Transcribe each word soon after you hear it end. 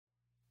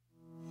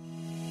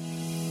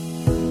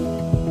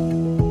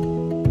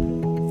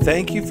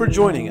Thank you for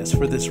joining us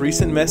for this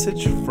recent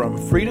message from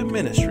Freedom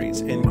Ministries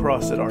in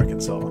Crossett,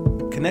 Arkansas.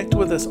 Connect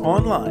with us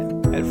online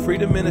at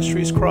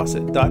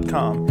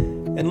freedomministriescrossett.com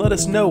and let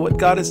us know what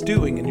God is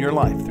doing in your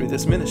life through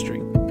this ministry.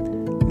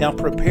 Now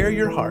prepare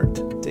your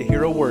heart to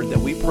hear a word that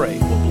we pray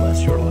will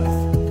bless your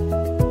life.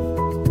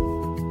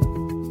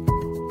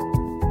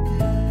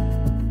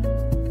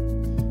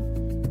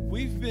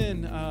 We've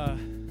been,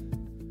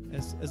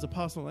 as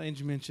Apostle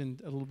Angie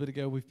mentioned a little bit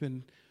ago, we've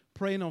been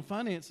praying on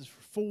finances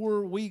for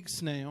 4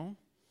 weeks now.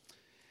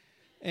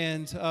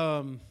 And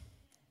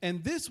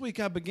this week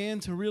I began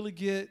to really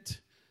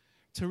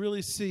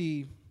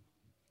see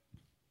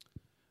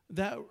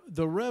that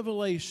the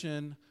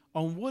revelation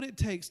on what it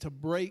takes to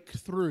break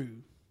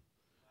through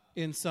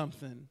in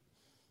something.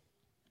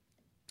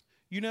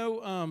 You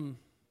know,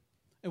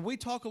 and we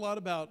talk a lot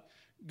about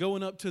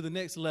going up to the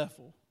next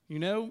level, you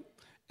know?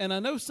 And I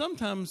know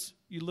sometimes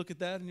you look at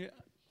that and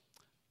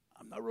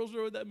I'm not real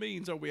sure what that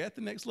means. Are we at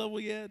the next level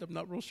yet? I'm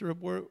not real sure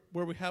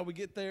how we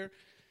get there.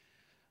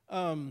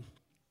 But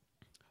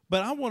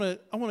I want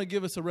to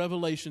give us a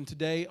revelation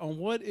today on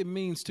what it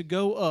means to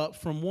go up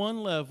from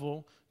one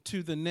level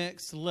to the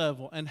next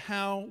level and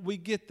how we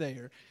get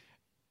there.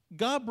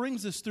 God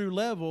brings us through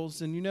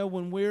levels, and you know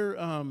when we're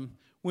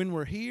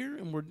here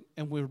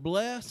and we're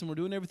blessed and we're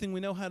doing everything we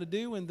know how to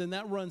do, and then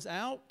that runs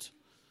out,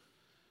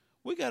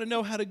 we got to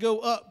know how to go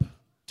up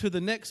to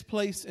the next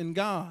place in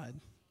God.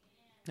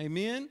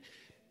 Amen.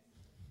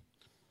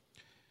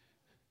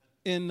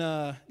 In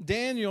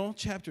Daniel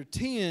chapter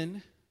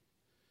 10,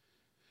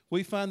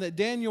 we find that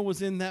Daniel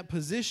was in that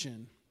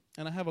position.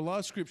 And I have a lot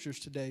of scriptures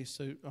today,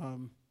 so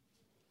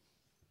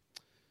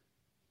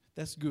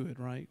that's good,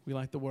 right? We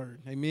like the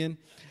word. Amen.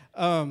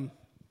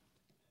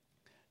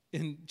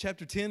 In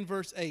chapter 10,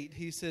 verse 8,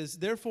 he says,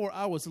 "Therefore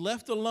I was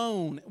left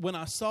alone when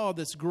I saw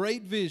this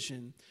great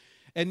vision,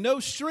 and no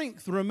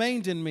strength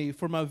remained in me,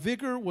 for my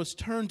vigor was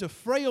turned to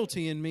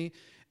frailty in me,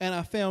 and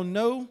I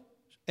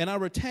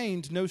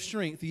retained no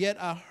strength.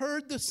 Yet I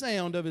heard the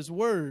sound of his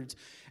words.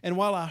 And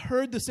while I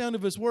heard the sound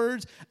of his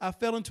words, I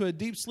fell into a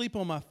deep sleep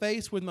on my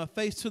face with my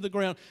face to the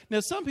ground."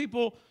 Now, some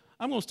people,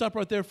 I'm going to stop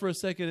right there for a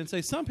second and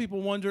say, some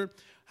people wonder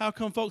how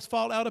come folks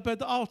fall out up at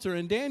the altar.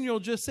 And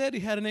Daniel just said he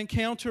had an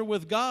encounter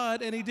with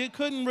God, and he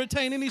couldn't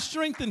retain any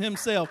strength in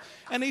himself.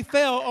 And he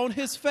fell on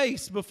his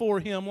face before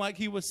him like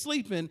he was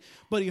sleeping,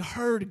 but he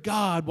heard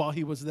God while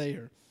he was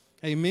there.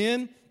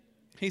 Amen.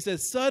 He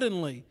says,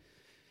 "Suddenly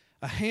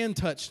a hand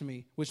touched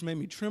me, which made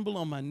me tremble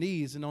on my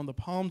knees and on the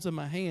palms of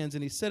my hands.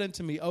 And he said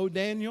unto me, O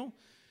Daniel,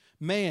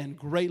 man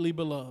greatly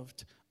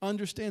beloved,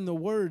 understand the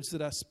words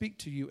that I speak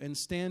to you and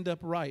stand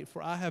upright,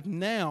 for I have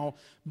now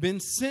been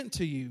sent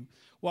to you."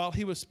 While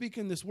he was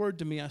speaking this word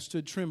to me, I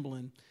stood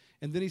trembling.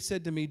 And then he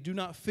said to me, "Do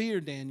not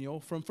fear, Daniel.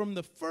 From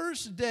the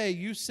first day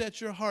you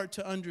set your heart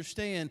to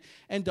understand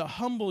and to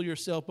humble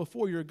yourself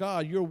before your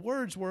God, your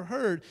words were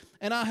heard,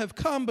 and I have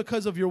come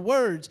because of your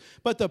words.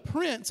 But the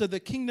prince of the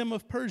kingdom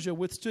of Persia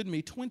withstood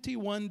me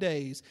 21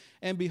 days.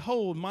 And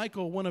behold,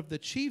 Michael, one of the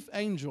chief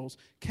angels,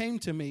 came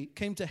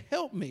to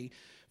help me,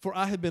 for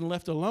I had been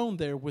left alone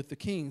there with the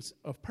kings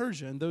of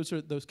Persia." And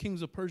those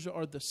kings of Persia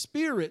are the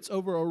spirits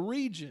over a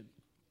region.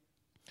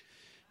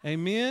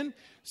 Amen.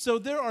 So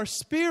there are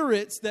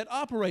spirits that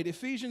operate.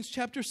 Ephesians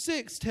chapter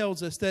 6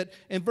 tells us that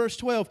in verse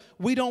 12,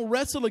 we don't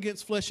wrestle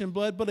against flesh and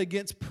blood, but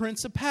against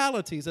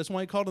principalities. That's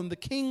why he called them the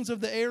kings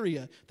of the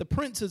area, the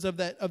princes of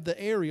the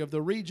area, of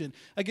the region,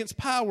 against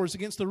powers,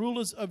 against the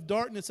rulers of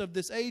darkness of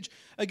this age,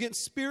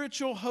 against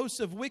spiritual hosts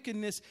of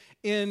wickedness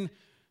in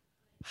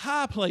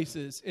high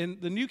places. And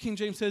the New King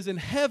James says in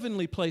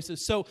heavenly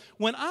places. So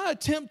when I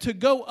attempt to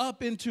go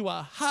up into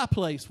a high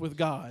place with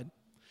God,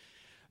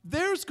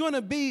 there's going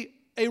to be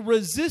a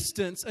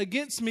resistance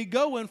against me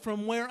going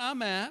from where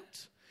I'm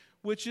at,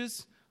 which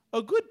is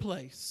a good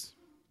place,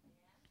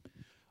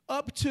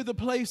 up to the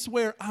place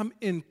where I'm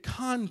in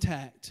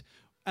contact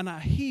and I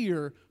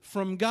hear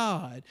from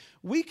God.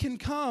 We can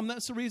come.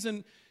 That's the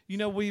reason, you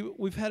know,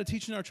 we've had a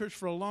teacher in our church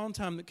for a long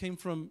time that came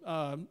from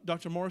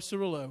Dr. Morris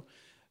Cirillo,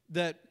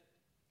 that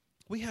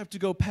we have to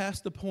go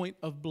past the point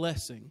of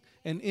blessing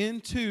and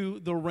into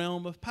the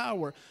realm of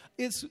power.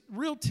 It's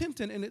real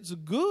tempting, and it's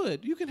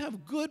good. You can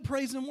have good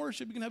praise and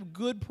worship. You can have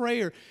good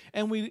prayer,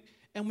 and we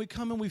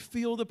come and we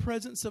feel the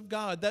presence of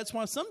God. That's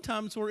why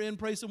sometimes we're in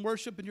praise and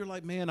worship, and you're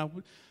like, man, I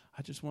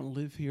just want to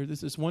live here.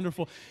 This is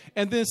wonderful.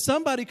 And then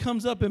somebody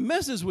comes up and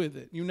messes with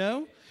it, you know?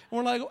 And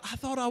we're like, I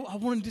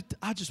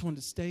just wanted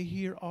to stay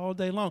here all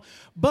day long.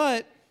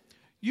 But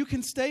you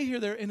can stay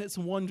there, and it's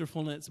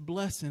wonderful, and it's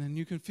blessing, and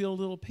you can feel a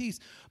little peace.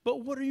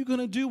 But what are you going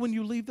to do when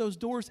you leave those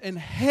doors and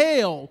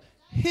hell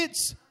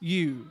hits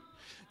you?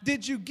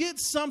 Did you get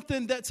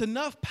something that's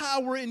enough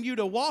power in you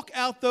to walk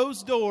out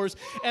those doors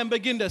and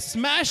begin to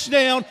smash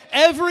down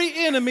every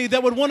enemy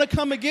that would want to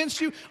come against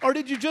you? Or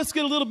did you just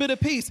get a little bit of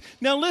peace?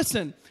 Now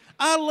listen,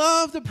 I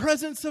love the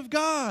presence of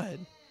God.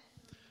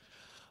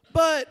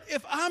 But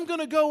if I'm going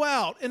to go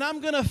out and I'm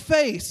going to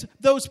face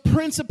those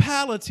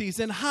principalities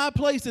in high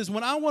places,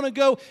 when I want to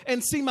go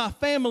and see my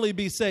family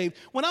be saved,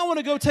 when I want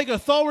to go take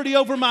authority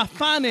over my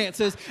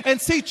finances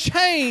and see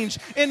change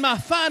in my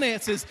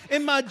finances,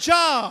 in my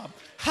job,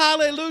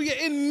 hallelujah,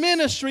 in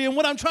ministry and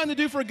what I'm trying to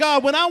do for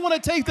God, when I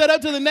want to take that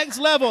up to the next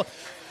level,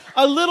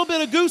 a little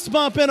bit of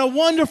goosebump and a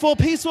wonderful,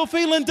 peaceful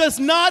feeling does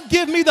not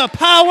give me the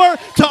power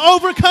to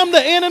overcome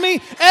the enemy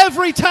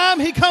every time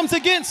he comes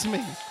against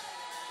me.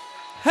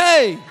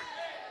 Hey,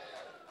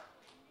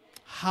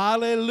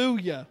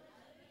 hallelujah.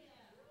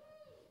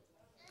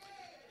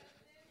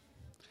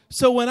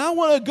 So when I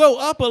want to go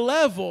up a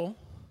level,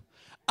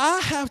 I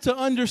have to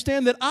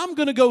understand that I'm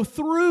going to go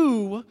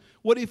through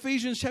what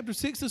Ephesians chapter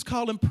 6 is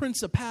calling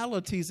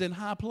principalities in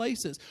high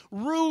places,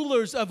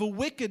 rulers of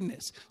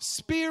wickedness,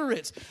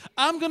 spirits.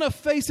 I'm going to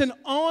face an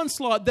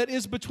onslaught that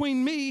is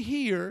between me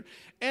here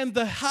and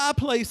the high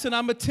place that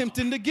I'm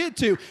attempting to get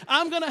to.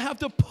 I'm going to have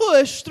to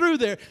push through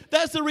there.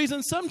 That's the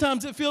reason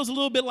sometimes it feels a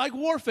little bit like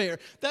warfare.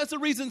 That's the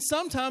reason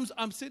sometimes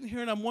I'm sitting here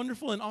and I'm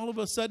wonderful, and all of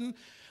a sudden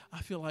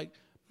I feel like,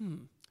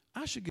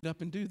 I should get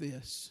up and do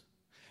this.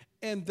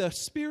 And the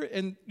spirit,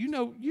 and you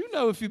know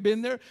if you've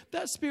been there,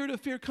 that spirit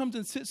of fear comes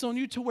and sits on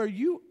you to where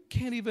you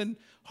can't even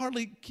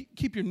hardly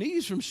keep your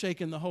knees from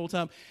shaking the whole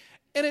time.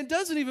 And it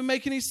doesn't even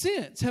make any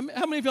sense. How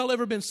many of y'all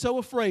ever been so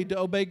afraid to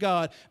obey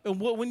God?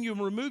 And when you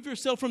remove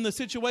yourself from the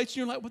situation,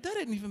 you're like, well, that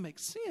didn't even make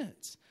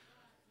sense.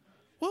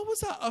 What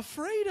was I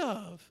afraid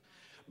of?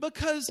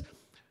 Because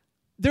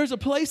there's a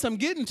place I'm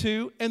getting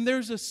to, and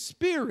there's a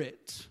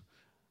spirit,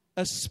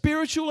 a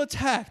spiritual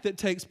attack that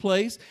takes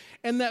place,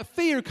 and that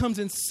fear comes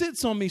and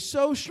sits on me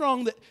so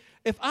strong that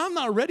if I'm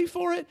not ready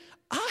for it,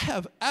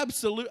 I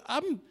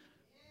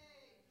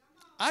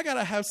got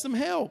to have some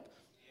help.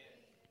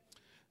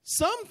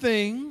 Some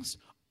things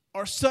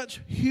are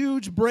such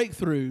huge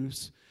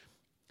breakthroughs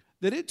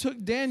that it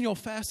took Daniel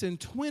fasting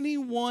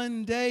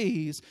 21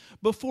 days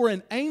before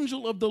an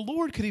angel of the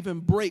Lord could even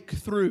break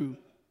through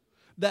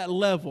that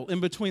level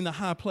in between the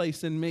high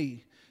place and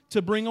me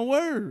to bring a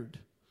word.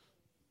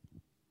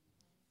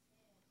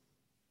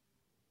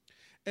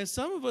 And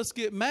some of us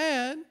get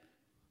mad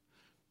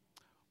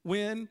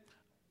when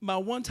my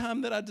one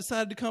time that I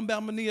decided to come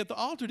down my knee at the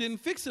altar didn't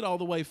fix it all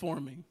the way for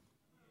me.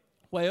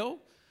 Well,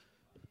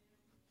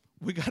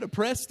 we got to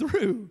press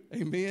through.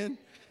 Amen.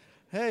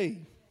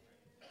 Hey,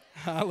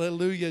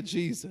 hallelujah,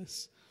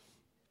 Jesus.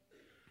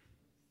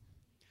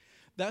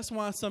 That's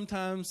why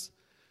sometimes,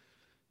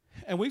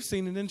 and we've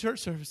seen it in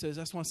church services,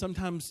 that's why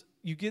sometimes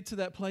you get to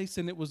that place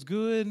and it was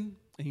good,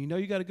 and you know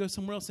you got to go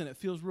somewhere else and it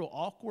feels real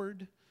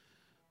awkward.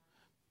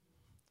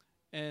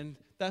 And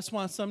that's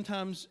why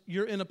sometimes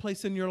you're in a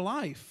place in your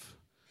life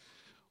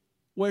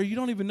where you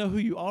don't even know who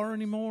you are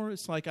anymore.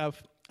 It's like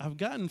I've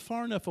gotten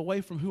far enough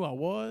away from who I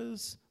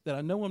was that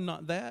I know I'm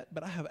not that,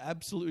 but I have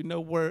absolutely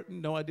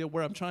no idea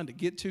where I'm trying to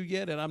get to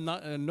yet, and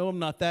I know I'm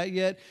not that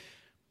yet.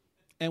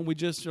 And we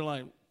just are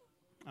like,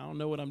 I don't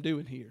know what I'm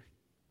doing here.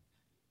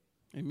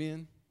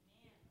 Amen.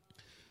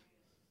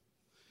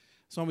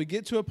 So when we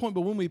get to a point,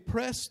 but when we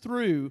press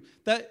through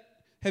that,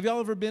 have y'all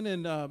ever been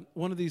in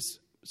one of these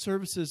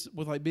services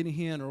with like Benny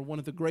Hinn or one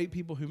of the great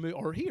people who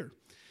are here?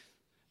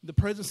 The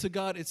presence of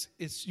God,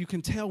 it's you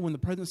can tell when the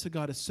presence of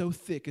God is so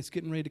thick, it's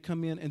getting ready to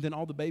come in, and then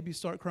all the babies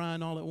start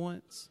crying all at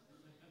once.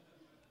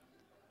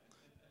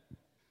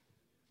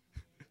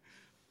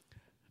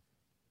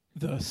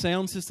 The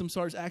sound system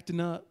starts acting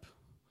up.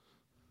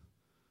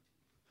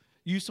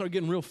 You start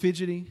getting real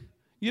fidgety.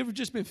 You ever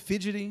just been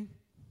fidgety?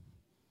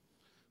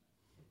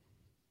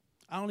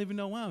 I don't even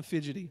know why I'm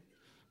fidgety.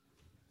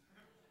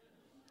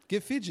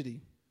 Get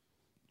fidgety.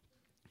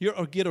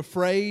 Or get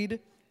afraid.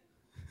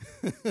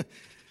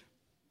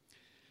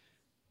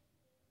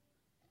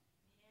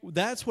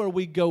 That's where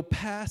we go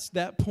past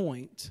that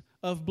point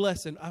of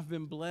blessing. I've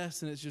been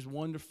blessed and it's just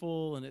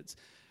wonderful,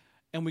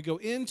 and we go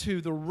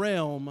into the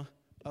realm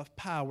of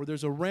power.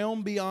 There's a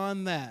realm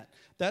beyond that.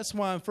 That's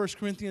why in 1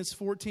 Corinthians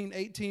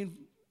 14:18,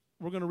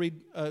 we're going to read,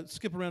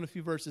 skip around a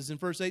few verses. In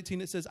verse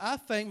 18 it says, I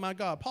thank my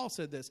God, Paul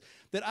said this,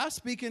 that I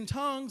speak in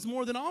tongues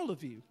more than all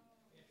of you.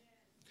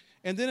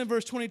 And then in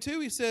verse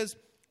 22 he says,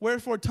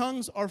 wherefore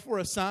tongues are for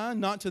a sign,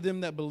 not to them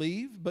that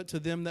believe, but to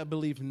them that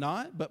believe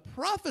not. But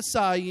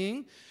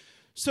prophesying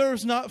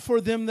serves not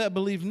for them that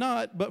believe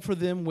not, but for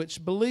them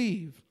which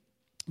believe.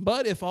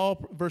 But if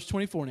all, verse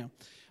 24 now,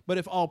 but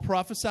if all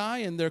prophesy,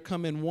 and there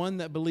come in one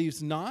that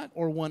believes not,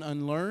 or one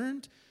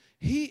unlearned,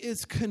 he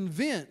is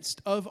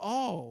convinced of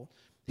all.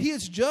 He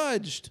is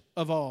judged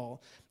of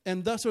all.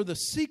 And thus are the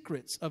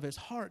secrets of his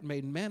heart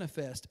made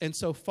manifest. And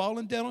so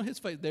falling down on his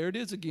face, there it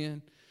is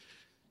again.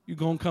 You're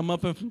going to come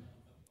up and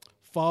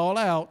fall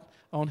out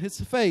on his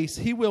face.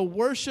 He will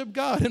worship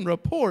God and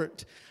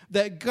report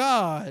that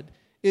God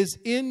is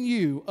in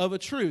you of a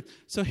truth.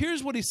 So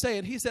here's what he's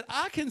saying. He said,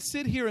 I can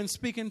sit here and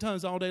speak in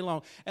tongues all day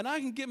long, and I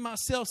can get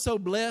myself so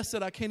blessed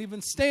that I can't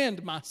even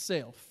stand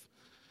myself.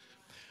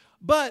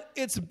 But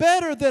it's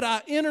better that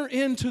I enter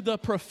into the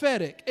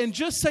prophetic and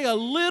just say a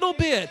little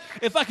bit.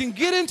 If I can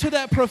get into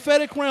that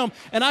prophetic realm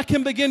and I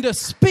can begin to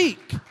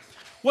speak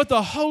what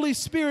the Holy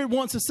Spirit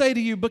wants to say to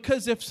you,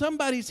 because if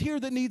somebody's here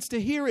that needs to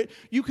hear it,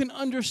 you can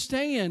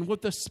understand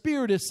what the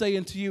Spirit is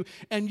saying to you,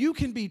 and you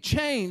can be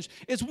changed.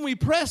 It's when we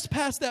press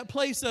past that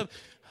place of,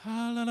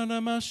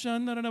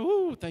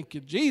 ooh, thank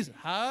you, Jesus.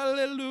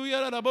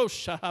 Hallelujah.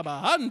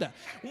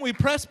 When we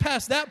press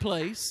past that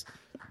place,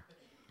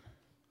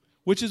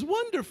 which is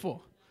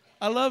wonderful.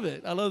 I love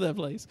it. I love that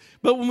place.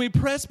 But when we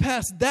press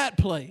past that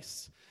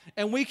place,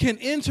 and we can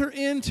enter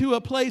into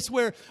a place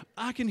where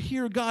I can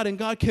hear God and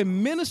God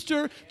can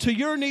minister to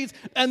your needs,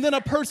 and then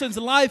a person's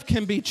life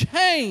can be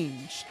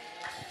changed.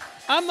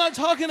 I'm not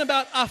talking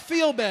about I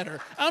feel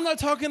better. I'm not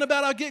talking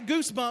about I get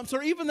goosebumps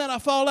or even that I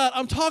fall out.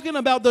 I'm talking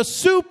about the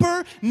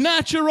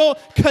supernatural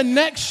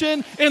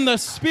connection in the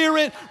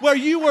Spirit where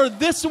you were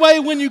this way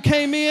when you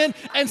came in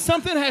and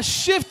something has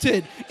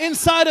shifted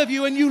inside of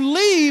you and you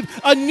leave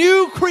a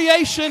new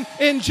creation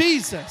in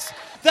Jesus.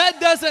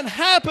 That doesn't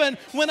happen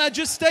when I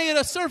just stay at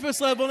a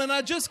surface level and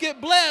I just get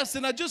blessed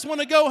and I just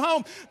want to go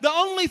home. The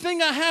only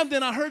thing I have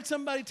then, I heard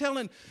somebody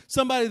telling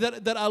somebody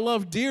that I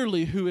love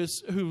dearly who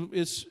has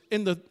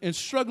been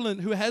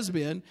struggling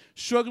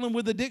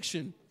with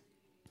addiction.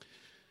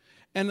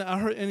 And I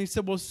heard, and he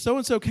said, well,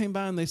 so-and-so came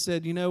by and they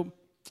said, you know,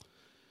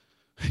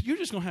 you're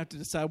just going to have to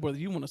decide whether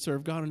you want to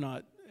serve God or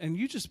not. And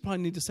you just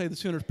probably need to say the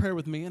sinner's prayer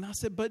with me. And I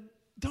said, but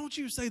don't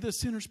you say the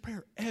sinner's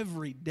prayer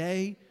every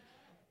day?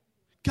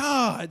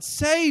 God,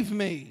 save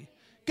me.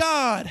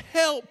 God,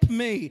 help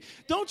me.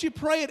 Don't you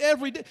pray it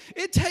every day?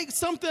 It takes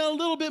something a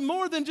little bit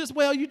more than just,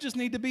 well, you just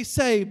need to be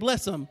saved.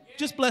 Bless them.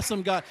 Just bless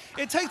them, God.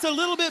 It takes a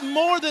little bit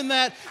more than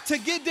that to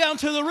get down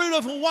to the root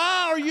of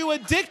why are you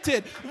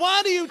addicted?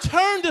 Why do you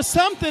turn to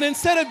something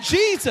instead of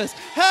Jesus?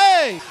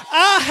 Hey,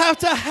 I have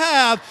to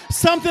have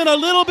something a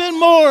little bit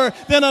more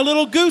than a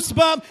little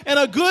goosebump and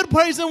a good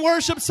praise and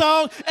worship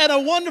song and a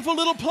wonderful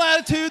little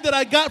platitude that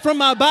I got from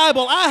my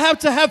Bible. I have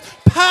to have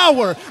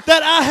power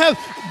that I have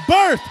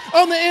birthed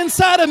on the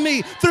inside of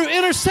me through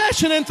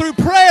intercession and through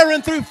prayer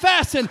and through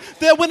fasting,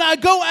 that when I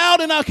go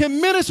out and I can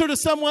minister to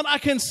someone, I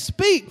can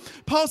speak.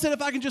 Paul said,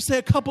 if I can just say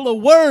a couple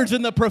of words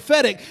in the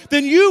prophetic,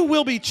 then you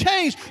will be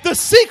changed. The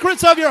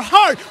secrets of your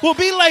heart will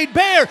be laid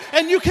bare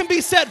and you can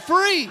be set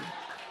free.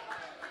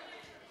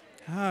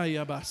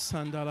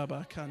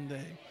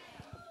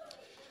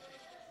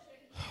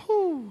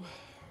 Whew.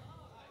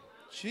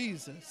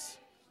 Jesus.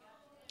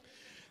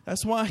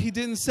 That's why he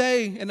didn't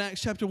say in Acts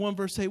chapter 1,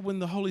 verse 8, when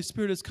the Holy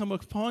Spirit has come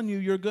upon you,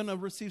 you're going to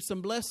receive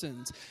some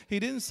blessings. He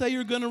didn't say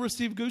you're going to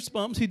receive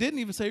goosebumps. He didn't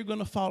even say you're going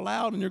to fall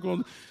out and you're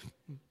going to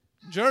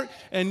jerk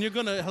and you're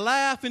going to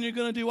laugh and you're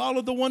going to do all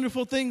of the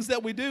wonderful things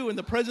that we do in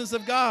the presence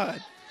of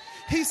God.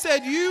 He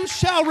said, you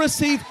shall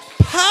receive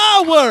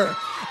power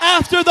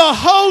after the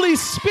Holy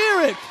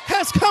Spirit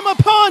has come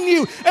upon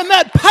you. And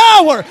that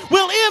power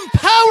will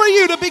empower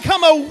you to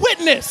become a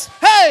witness.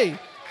 Hey,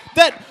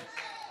 that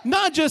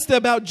not just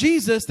about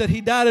Jesus, that he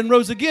died and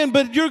rose again,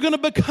 but you're going to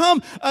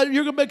become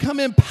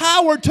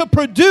empowered to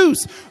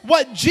produce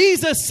what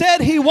Jesus said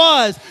he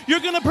was.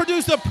 You're going to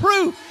produce the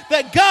proof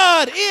that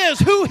God is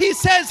who he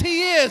says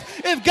he is.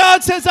 If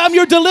God says I'm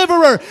your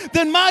deliverer,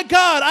 then my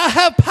God, I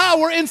have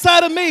power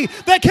inside of me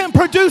that can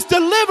produce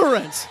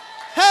deliverance.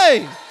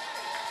 Hey,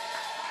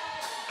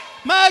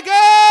 my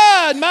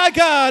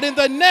God, in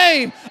the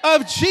name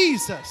of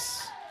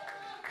Jesus.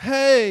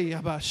 Hey,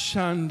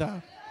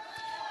 Abashanda.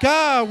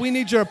 God, we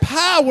need your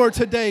power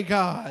today,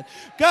 God.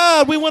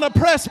 God, we want to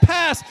press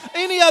past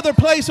any other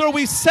place where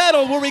we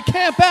settle, where we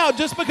camp out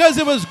just because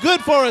it was good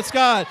for us,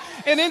 God,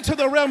 and into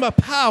the realm of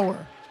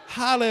power.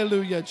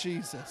 Hallelujah,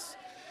 Jesus.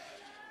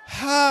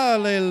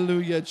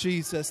 Hallelujah,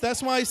 Jesus.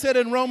 That's why he said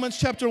in Romans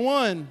chapter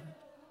 1,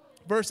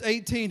 verse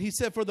 18, he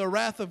said, for the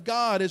wrath of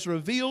God is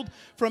revealed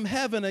from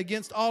heaven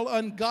against all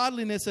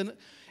ungodliness and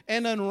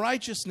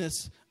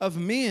unrighteousness of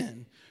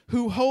men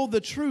who hold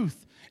the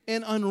truth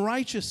in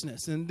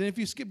unrighteousness. And then if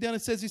you skip down, he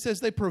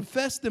says, they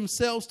professed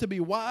themselves to be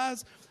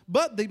wise,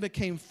 but they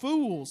became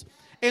fools.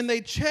 And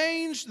they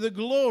changed the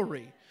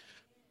glory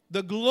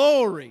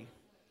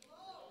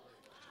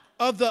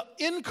of the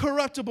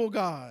incorruptible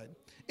God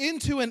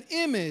into an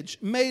image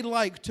made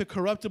like to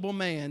corruptible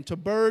man, to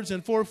birds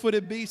and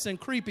four-footed beasts and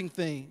creeping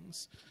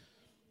things.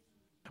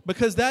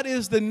 Because that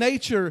is the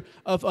nature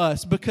of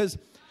us. Because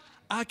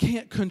I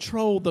can't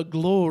control the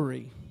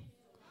glory.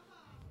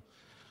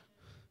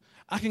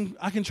 I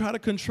can try to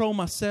control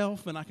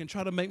myself, and I can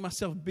try to make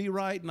myself be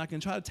right, and I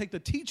can try to take the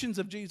teachings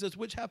of Jesus,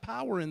 which have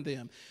power in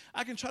them.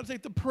 I can try to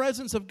take the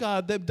presence of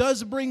God that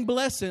does bring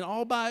blessing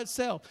all by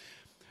itself,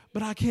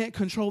 but I can't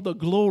control the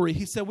glory.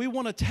 He said we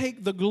want to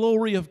take the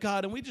glory of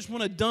God, and we just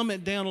want to dumb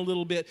it down a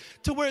little bit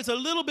to where it's a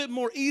little bit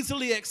more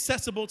easily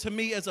accessible to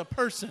me as a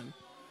person.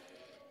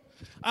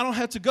 I don't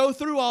have to go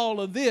through all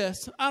of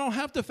this. I don't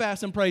have to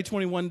fast and pray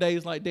 21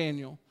 days like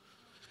Daniel.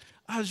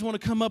 I just want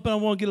to come up and I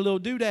want to get a little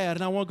doodad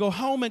and I want to go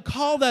home and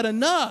call that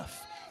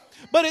enough.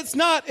 But it's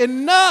not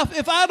enough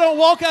if I don't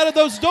walk out of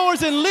those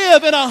doors and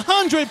live in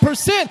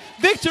 100%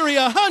 victory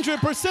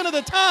 100% of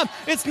the time.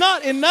 It's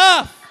not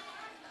enough.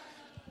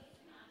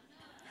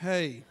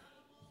 Hey.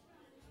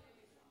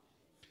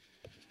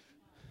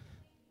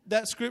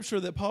 that scripture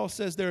that Paul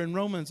says there in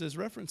Romans is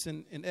referenced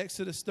in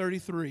Exodus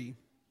 33.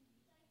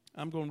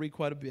 I'm going to read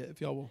quite a bit,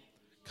 if y'all will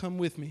come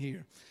with me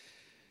here.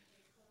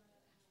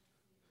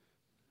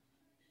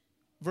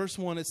 Verse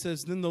 1, it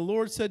says, Then the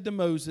Lord said to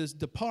Moses,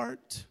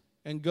 Depart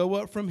and go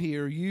up from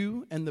here,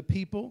 you and the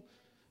people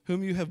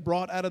whom you have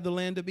brought out of the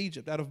land of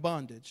Egypt, out of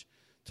bondage,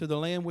 to the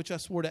land which I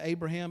swore to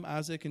Abraham,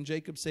 Isaac, and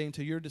Jacob, saying,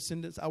 To your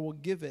descendants I will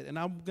give it, and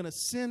I'm going to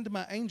send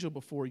my angel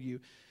before you,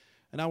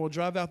 and I will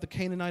drive out the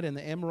Canaanite and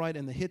the Amorite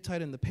and the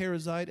Hittite and the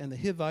Perizzite and the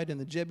Hivite and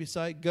the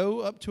Jebusite. Go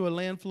up to a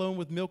land flowing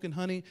with milk and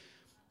honey.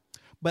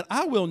 But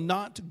I will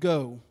not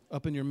go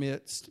up in your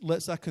midst,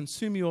 lest I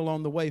consume you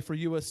along the way, for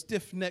you a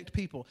stiff-necked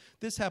people.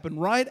 This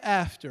happened right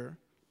after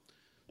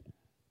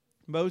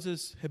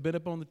Moses had been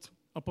up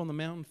on the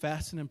mountain,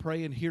 fasting and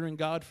praying, hearing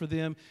God for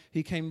them.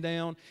 He came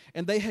down,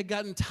 and they had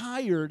gotten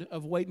tired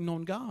of waiting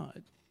on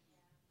God.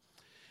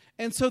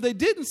 And so they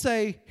didn't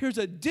say, here's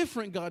a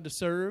different God to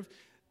serve.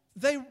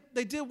 They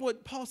did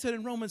what Paul said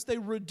in Romans. They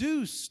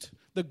reduced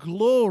the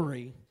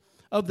glory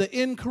of the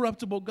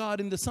incorruptible God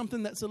into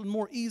something that's a little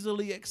more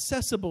easily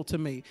accessible to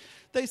me.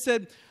 They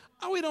said,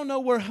 we don't know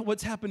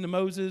what's happened to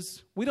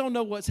Moses. We don't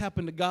know what's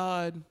happened to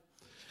God.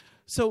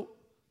 So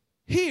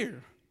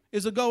here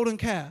is a golden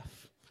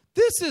calf.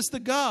 This is the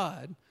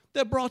God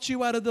that brought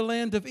you out of the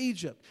land of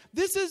Egypt.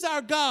 This is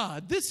our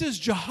God. This is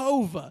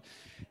Jehovah.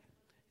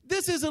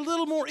 This is a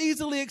little more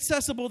easily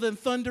accessible than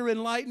thunder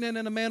and lightning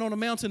and a man on a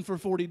mountain for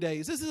 40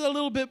 days. This is a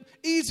little bit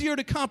easier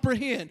to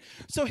comprehend.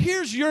 So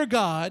here's your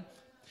God.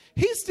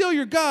 He's still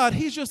your God.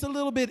 He's just a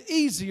little bit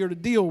easier to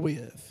deal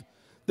with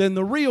than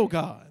the real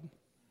God.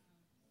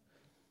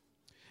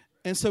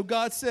 And so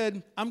God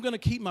said, I'm going to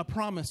keep my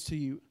promise to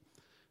you.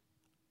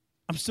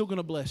 I'm still going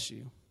to bless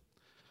you.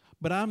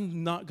 But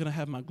I'm not going to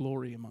have my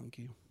glory among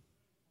you.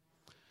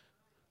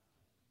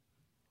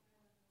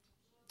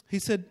 He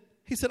said,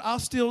 I'll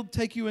still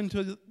take you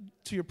to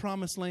your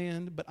promised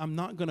land, but I'm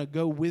not going to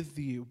go with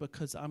you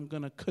because I'm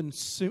going to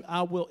consume.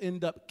 I will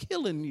end up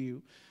killing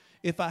you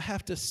if I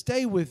have to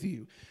stay with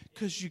you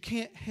because you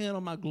can't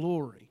handle my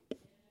glory.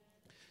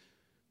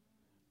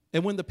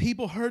 And when the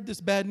people heard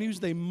this bad news,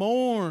 they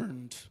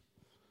mourned.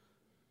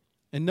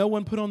 And no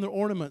one put on their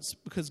ornaments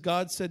because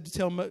God said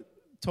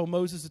told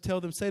Moses to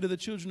tell them, say to the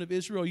children of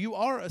Israel, you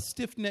are a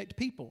stiff-necked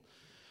people.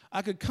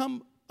 I could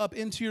come up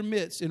into your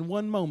midst in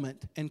one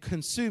moment and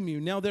consume you.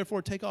 Now,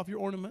 therefore, take off your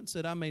ornaments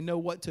that I may know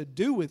what to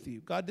do with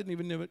you. God didn't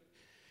even know it.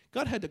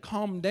 God had to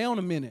calm down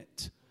a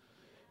minute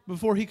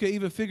before he could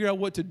even figure out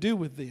what to do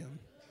with them.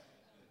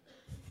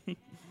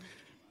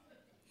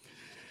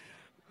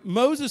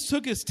 Moses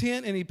took his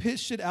tent and he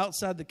pitched it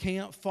outside the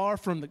camp, far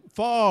from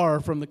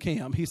the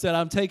camp. He said,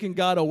 I'm taking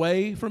God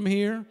away from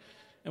here,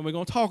 and we're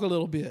going to talk a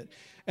little bit.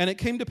 And it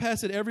came to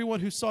pass that everyone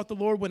who sought the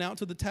Lord went out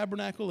to the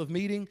tabernacle of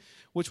meeting,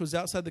 which was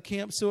outside the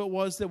camp. So it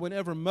was that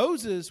whenever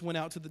Moses went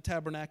out to the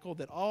tabernacle,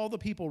 that all the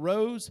people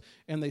rose,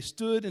 and they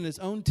stood in his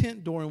own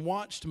tent door and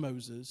watched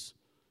Moses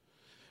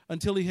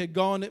until he had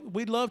gone.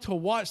 We'd love to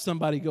watch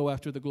somebody go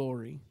after the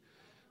glory.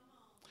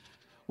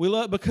 We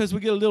love because we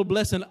get a little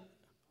blessing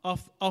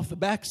off the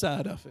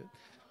backside of it.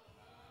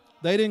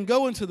 They didn't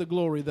go into the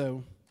glory,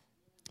 though.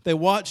 They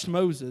watched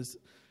Moses.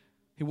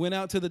 He went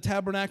out to the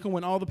tabernacle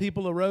when all the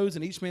people arose,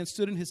 and each man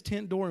stood in his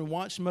tent door and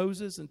watched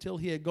Moses until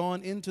he had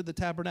gone into the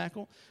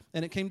tabernacle.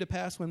 And it came to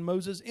pass when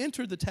Moses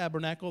entered the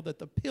tabernacle that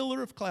the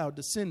pillar of cloud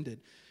descended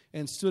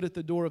and stood at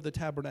the door of the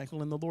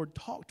tabernacle, and the Lord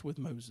talked with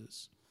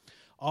Moses.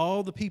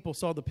 All the people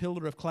saw the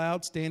pillar of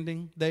cloud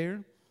standing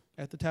there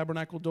at the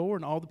tabernacle door,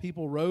 and all the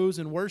people rose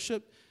and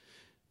worshiped.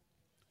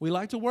 We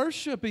like to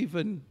worship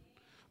even,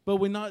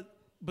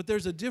 but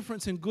there's a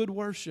difference in good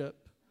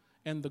worship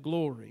and the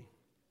glory.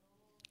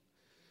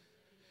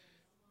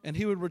 And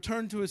he would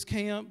return to his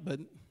camp, but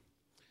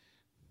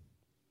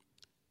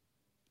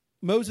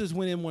Moses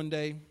went in one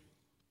day,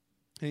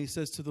 and he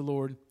says to the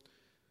Lord,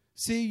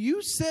 see,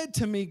 you said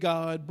to me,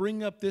 God,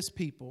 bring up this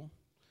people,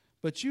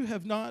 but you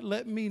have not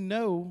let me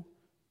know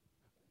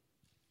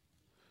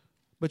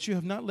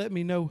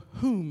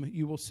whom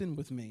you will send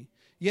with me.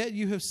 Yet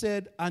you have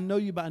said, I know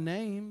you by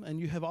name, and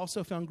you have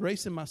also found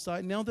grace in my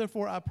sight. Now,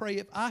 therefore, I pray,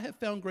 if I have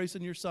found grace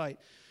in your sight,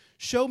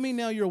 show me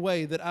now your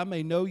way, that I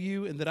may know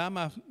you, and that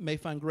I may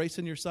find grace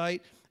in your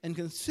sight, and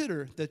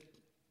consider that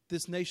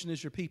this nation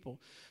is your people.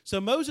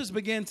 So Moses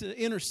began to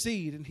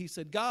intercede, and he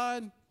said,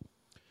 God,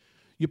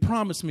 you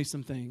promised me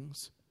some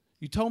things.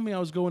 You told me I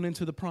was going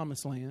into the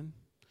promised land.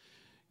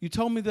 You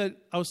told me that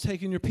I was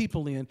taking your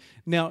people in.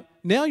 Now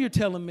you're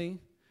telling me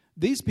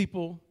these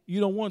people you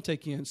don't want to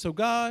take in. So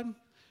God,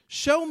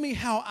 show me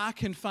how I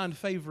can find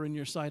favor in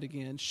your sight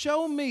again.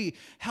 Show me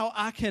how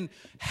I can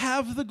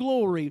have the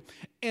glory.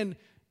 And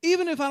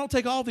even if I don't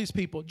take all these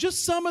people,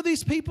 just some of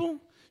these people,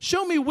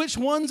 show me which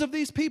ones of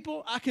these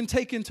people I can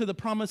take into the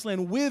promised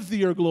land with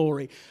your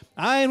glory.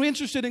 I am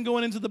interested in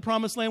going into the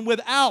promised land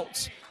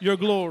without your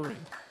glory.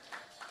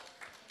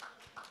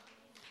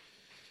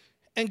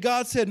 And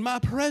God said, my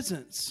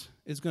presence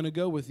is going to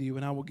go with you,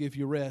 and I will give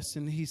you rest.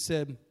 And he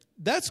said,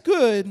 that's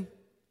good.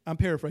 I'm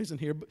paraphrasing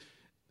here, but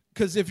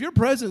Because if your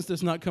presence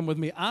does not come with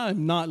me,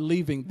 I'm not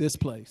leaving this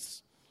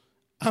place.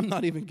 I'm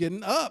not even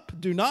getting up.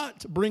 Do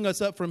not bring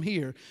us up from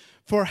here.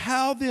 For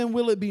how then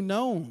will it be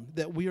known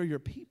that we are your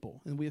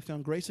people and we have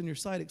found grace in your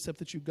sight except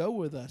that you go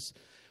with us?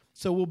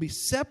 So we'll be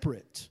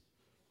separate,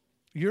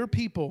 your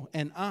people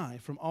and I,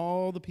 from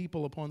all the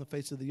people upon the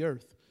face of the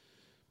earth.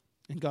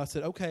 And God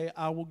said, okay,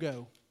 I will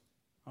go.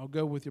 I'll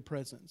go with your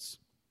presence.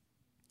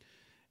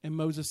 And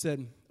Moses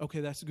said, okay,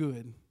 that's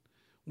good.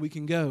 We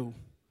can go.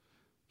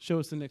 Show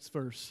us the next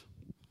verse.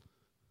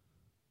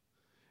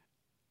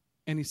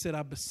 And he said,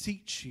 I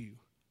beseech you,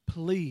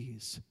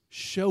 please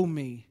show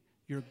me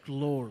your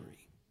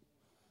glory.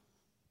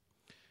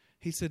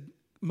 He said,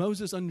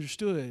 Moses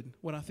understood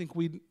what I think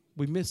we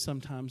miss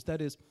sometimes.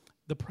 That is,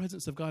 the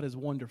presence of God is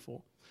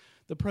wonderful.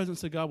 The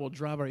presence of God will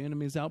drive our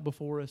enemies out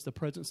before us. The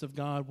presence of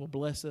God will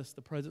bless us.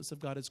 The presence of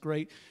God is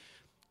great.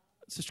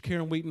 Sister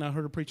Karen Wheaton, I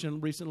heard her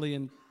preaching recently,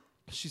 and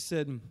she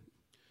said,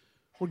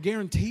 we're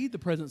guaranteed the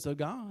presence of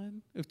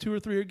God. If 2 or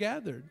 3 are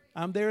gathered,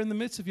 I'm there in the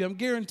midst of you. I'm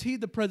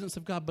guaranteed the presence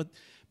of God. But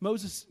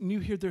Moses knew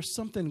here there's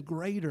something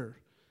greater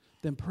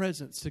than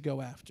presence to go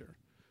after.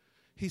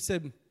 He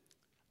said,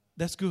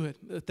 that's good.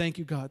 Thank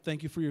you, God.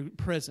 Thank you for your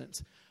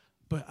presence.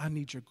 But I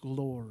need your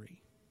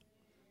glory.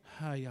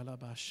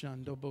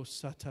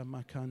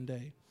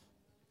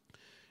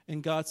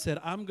 And God said,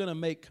 I'm going to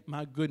make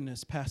my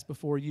goodness pass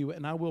before you,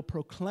 and I will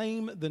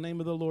proclaim the name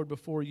of the Lord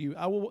before you.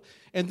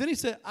 And then he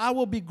said, I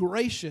will be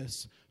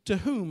gracious to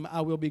whom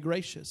I will be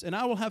gracious, and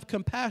I will have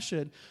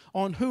compassion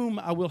on whom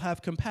I will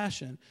have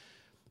compassion.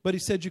 But he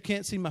said, you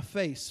can't see my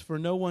face, for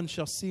no one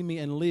shall see me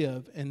and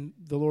live. And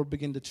the Lord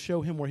began to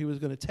show him where he was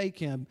going to take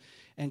him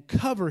and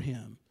cover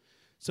him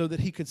so that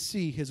he could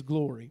see his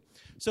glory.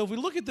 So if we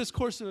look at this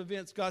course of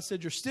events, God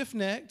said, you're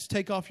stiff-necked,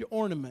 take off your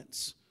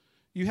ornaments.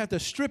 You have to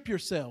strip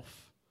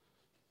yourself.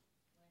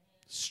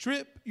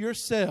 Strip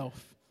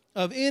yourself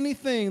of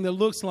anything that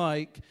looks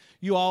like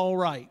you all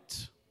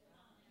right.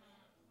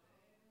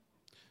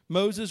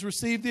 Moses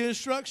received the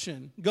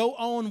instruction, go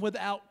on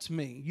without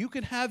me. You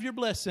can have your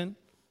blessing.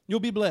 You'll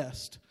be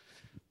blessed.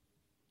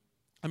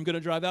 I'm going to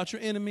drive out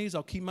your enemies.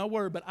 I'll keep my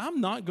word, but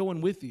I'm not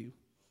going with you.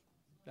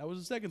 That was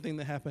the second thing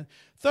that happened.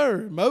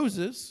 Third,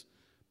 Moses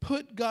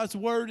put God's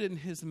word in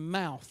his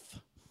mouth.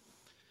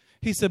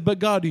 He said, but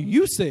God,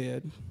 you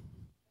said,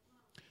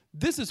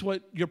 this is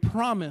what your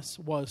promise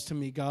was to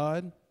me,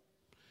 God.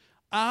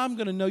 I'm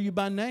going to know you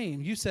by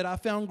name. You said, I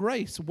found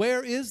grace.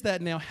 Where is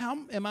that now? How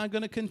am I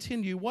going to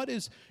continue? What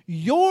is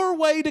your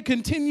way to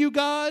continue,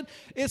 God?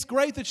 It's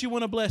great that you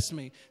want to bless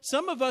me.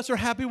 Some of us are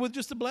happy with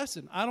just a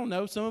blessing. I don't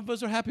know. Some of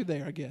us are happy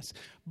there, I guess.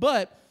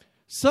 But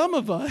some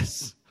of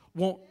us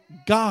want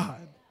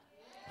God.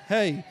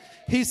 Hey,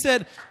 he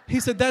said,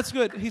 that's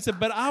good. He said,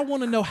 but I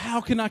want to know,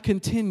 how can I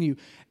continue?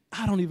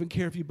 I don't even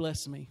care if you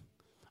bless me.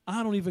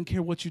 I don't even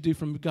care what you do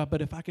from God,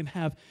 but if I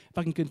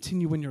can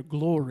continue in your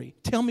glory,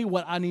 tell me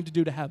what I need to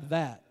do to have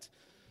that.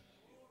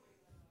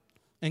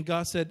 And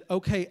God said,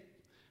 okay,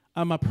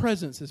 my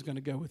presence is going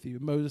to go with you.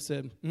 Moses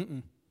said,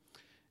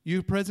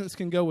 your presence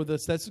can go with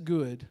us. That's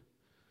good.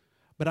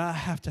 But I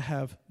have to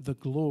have the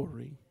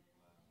glory.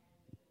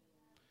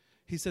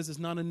 He says it's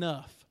not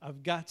enough.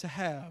 I've got to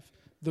have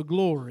the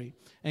glory.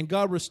 And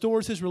God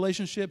restores his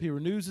relationship. He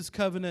renews his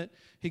covenant.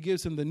 He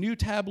gives him the new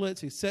tablets.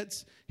 He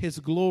sets his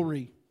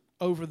glory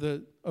over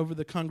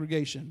the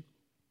congregation.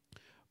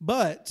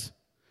 But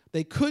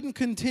they couldn't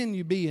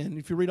continue being,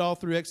 if you read all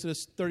through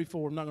Exodus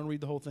 34, I'm not going to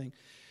read the whole thing.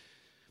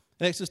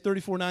 In Exodus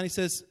 34:9, he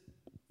says,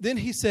 then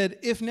he said,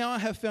 if now I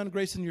have found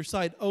grace in your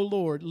sight, O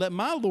Lord, let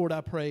my Lord, I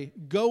pray,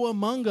 go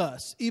among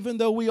us, even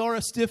though we are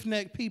a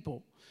stiff-necked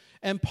people,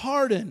 and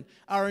pardon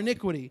our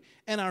iniquity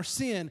and our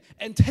sin,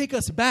 and take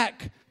us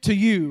back to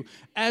you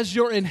as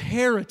your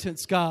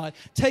inheritance, God.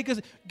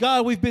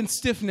 God, we've been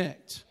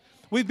stiff-necked.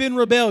 We've been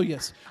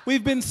rebellious.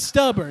 We've been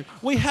stubborn.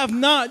 We have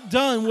not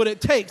done what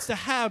it takes to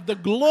have the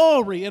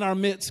glory in our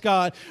midst,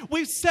 God.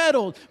 We've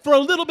settled for a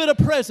little bit of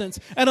presence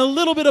and a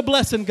little bit of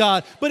blessing,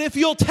 God. But if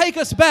you'll take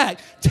us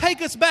back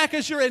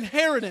as your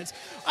inheritance.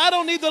 I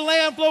don't need the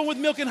lamb flowing with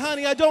milk and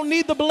honey. I don't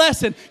need the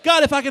blessing.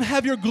 God, if I can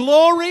have your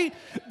glory,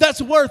 that's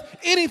worth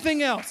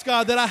anything else,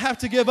 God, that I have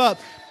to give up.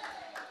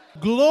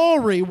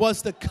 Glory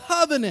was the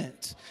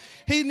covenant.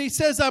 He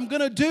says, I'm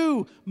going to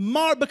do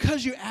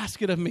because you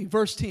ask it of me.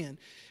 Verse 10.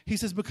 He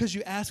says, because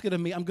you ask it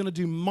of me, I'm going to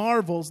do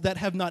marvels that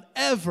have not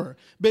ever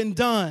been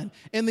done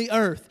in the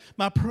earth.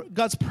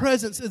 God's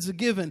presence is a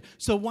given.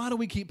 So why do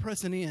we keep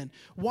pressing in?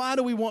 Why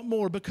do we want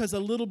more? Because a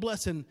little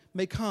blessing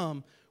may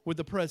come with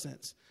the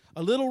presence.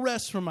 A little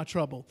rest from my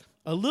trouble.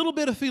 A little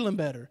bit of feeling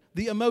better.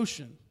 The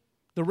emotion.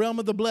 The realm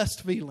of the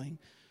blessed feeling.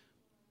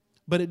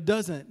 But it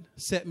doesn't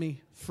set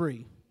me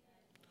free.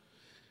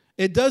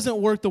 It doesn't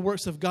work the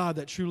works of God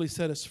that truly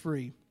set us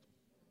free.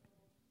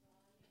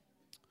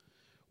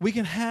 We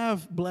can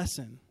have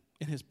blessing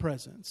in his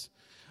presence,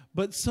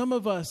 but some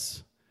of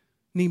us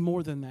need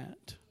more than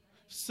that.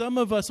 Some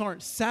of us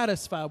aren't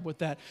satisfied with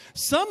that.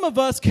 Some of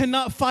us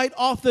cannot fight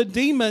off the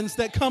demons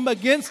that come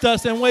against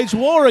us and wage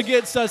war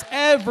against us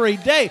every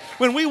day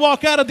when we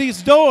walk out of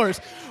these doors.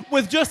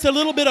 with just a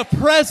little bit of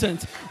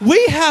presence.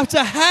 We have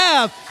to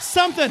have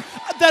something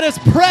that is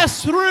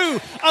pressed through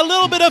a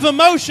little bit of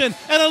emotion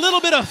and a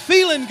little bit of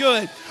feeling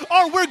good,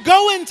 or we're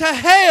going to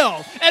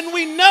hell and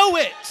we know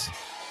it.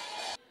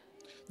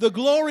 The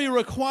glory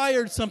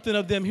required something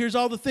of them. Here's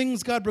all the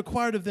things God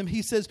required of them.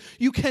 He says,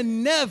 you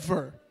can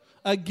never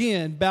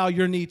again bow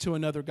your knee to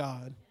another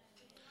god.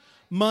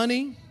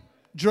 Money,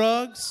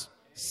 drugs,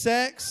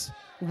 sex,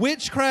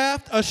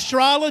 witchcraft,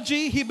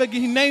 astrology, he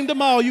named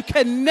them all. You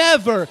can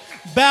never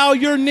bow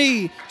your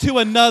knee to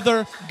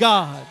another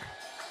god.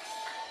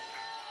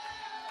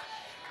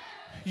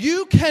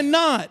 You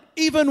cannot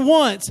even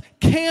once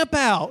camp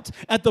out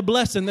at the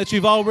blessing that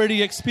you've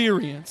already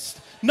experienced.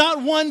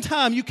 Not one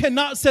time. You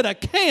cannot set a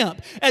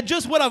camp at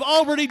just what I've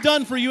already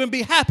done for you and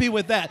be happy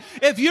with that.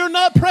 If you're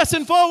not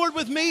pressing forward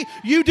with me,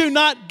 you do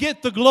not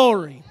get the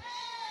glory.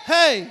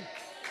 Hey,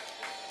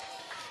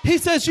 he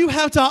says you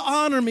have to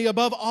honor me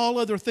above all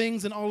other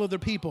things and all other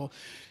people.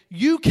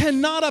 You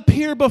cannot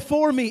appear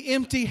before me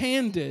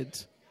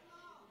empty-handed.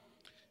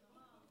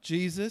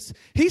 Jesus,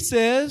 he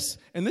says,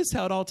 and this is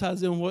how it all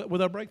ties in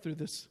with our breakthrough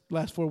this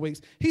last 4 weeks.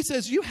 He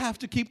says you have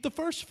to keep the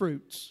first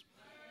fruits.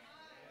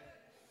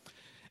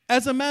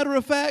 As a matter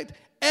of fact,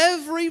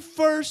 every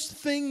first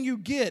thing you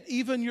get,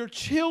 even your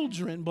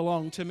children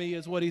belong to me,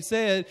 is what he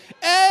said.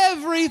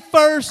 Every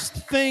first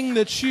thing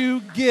that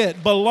you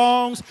get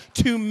belongs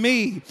to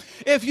me.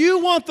 If you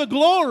want the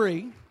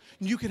glory,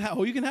 you can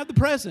have the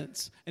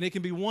presence, and it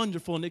can be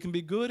wonderful, and it can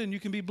be good, and you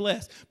can be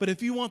blessed. But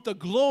if you want the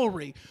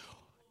glory,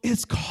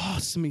 it's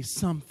cost me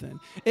something.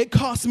 It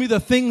cost me the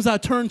things I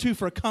turn to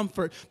for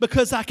comfort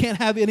because I can't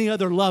have any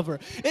other lover.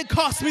 It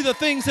cost me the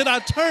things that I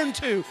turn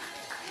to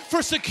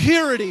for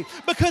security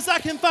because I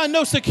can find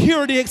no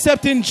security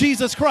except in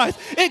Jesus Christ.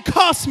 It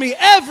costs me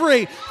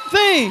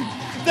everything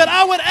that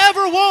I would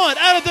ever want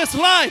out of this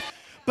life,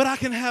 but I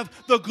can have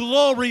the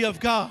glory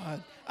of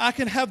God. I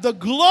can have the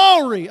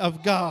glory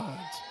of God.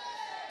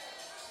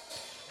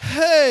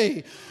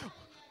 Hey,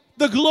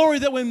 the glory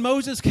that when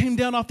Moses came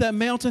down off that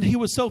mountain, he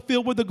was so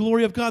filled with the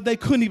glory of God, they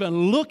couldn't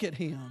even look at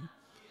him.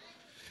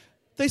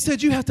 They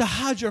said, you have to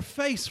hide your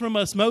face from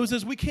us,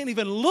 Moses. We can't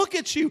even look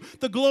at you,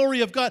 the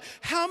glory of God.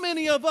 How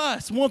many of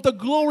us want the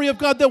glory of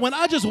God that when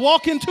I just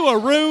walk into a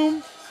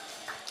room,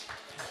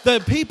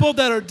 the people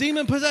that are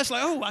demon-possessed,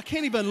 like, oh, I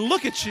can't even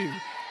look at you.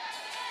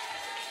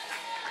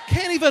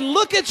 Can't even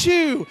look at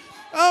you.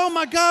 Oh,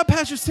 my God,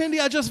 Pastor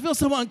Cindy, I just feel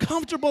so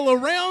uncomfortable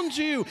around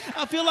you.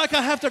 I feel like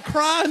I have to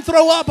cry and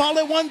throw up all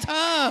at one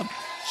time.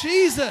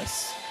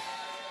 Jesus.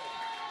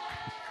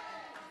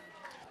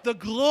 The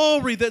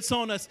glory that's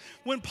on us.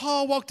 When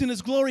Paul walked in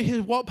his glory,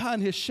 he walked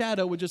behind his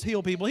shadow would just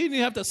heal people. He didn't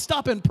even have to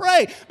stop and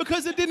pray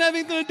because it didn't have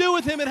anything to do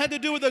with him. It had to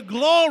do with the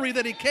glory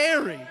that he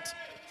carried.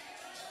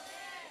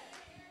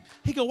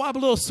 He could wipe a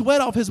little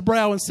sweat off his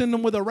brow and send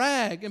them with a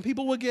rag, and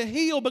people would get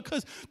healed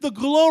because the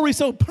glory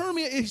so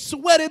permeated, he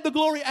sweated the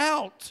glory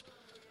out.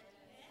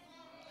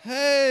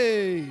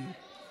 Hey.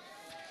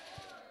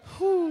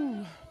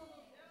 Whew.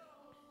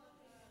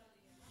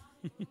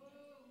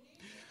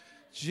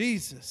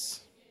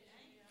 Jesus.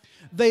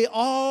 They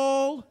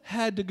all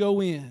had to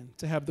go in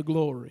to have the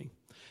glory.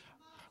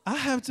 I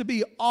have to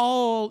be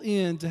all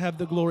in to have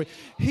the glory.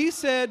 He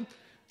said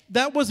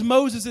that was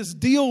Moses'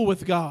 deal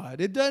with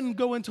God. It doesn't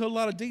go into a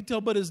lot of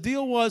detail, but his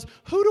deal was,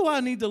 who do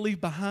I need to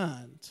leave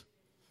behind?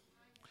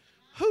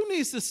 Who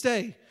needs to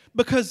stay?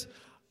 Because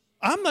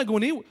I'm not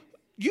going anywhere.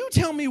 You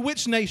tell me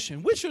which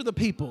nation, which are the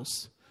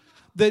peoples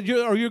that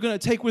you're going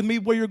to take with me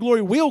where your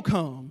glory will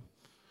come.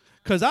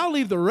 Because I'll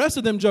leave the rest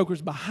of them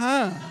jokers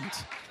behind.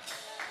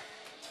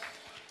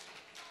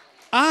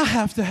 I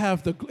have to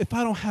have if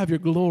I don't have your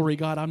glory,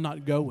 God, I'm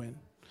not going.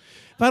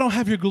 If I don't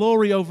have your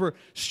glory over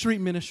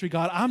street ministry,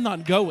 God, I'm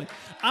not going.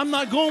 I'm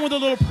not going with a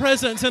little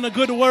presence and a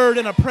good word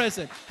and a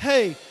present.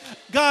 Hey,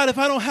 God, if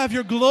I don't have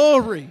your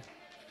glory,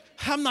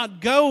 I'm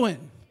not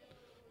going.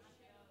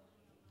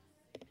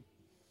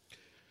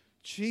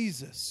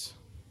 Jesus.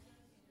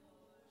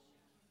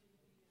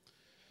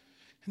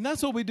 And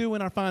that's what we do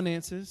in our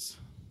finances,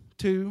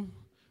 too.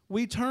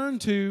 We turn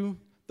to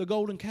the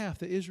golden calf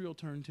that Israel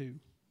turned to.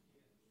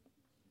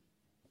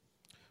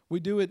 We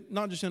do it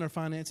not just in our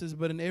finances,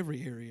 but in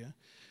every area.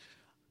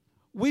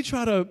 We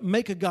try to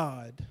make a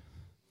God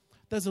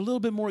that's a little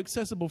bit more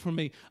accessible for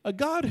me. A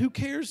God who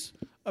cares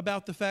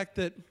about the fact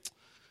that,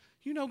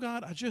 you know,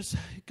 God, I just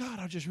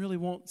really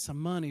want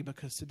some money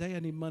because today I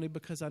need money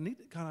because I need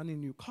a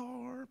new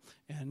car,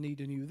 and I need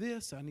a new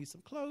this, I need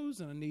some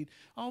clothes, and I need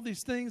all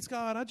these things.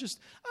 God, I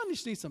just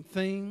need some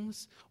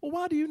things. Well,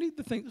 why do you need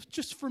the things?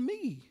 Just for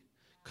me,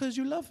 because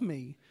you love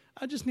me.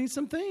 I just need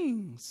some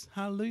things.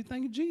 Hallelujah.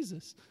 Thank you,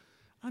 Jesus.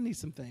 I need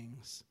some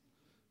things.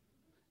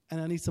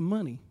 And I need some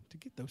money to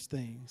get those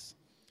things.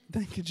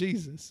 Thank you,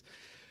 Jesus.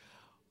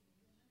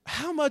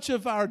 How much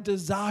of our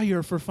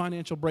desire for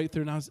financial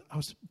breakthrough, and I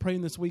was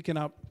praying this week, and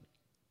I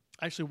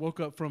actually woke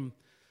up from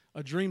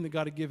a dream that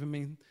God had given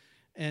me,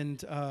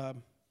 and I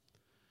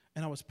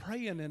was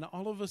praying, and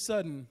all of a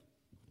sudden,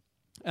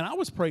 and I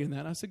was praying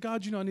that. I said,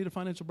 God, I need a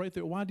financial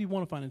breakthrough. Why do you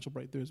want a financial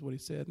breakthrough is what he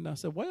said. And I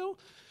said, well,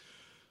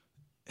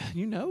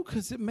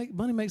 because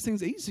money makes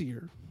things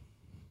easier.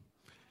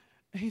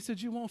 And he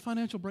said, you want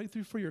financial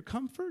breakthrough for your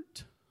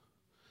comfort?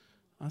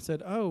 I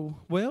said, oh,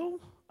 well,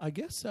 I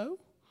guess so.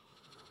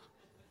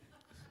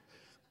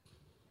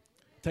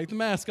 Take the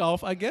mask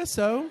off. I guess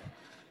so.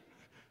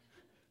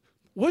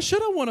 What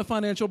should I want a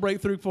financial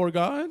breakthrough for,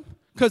 God?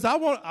 Because I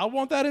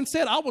want that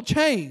instead. I will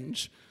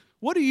change.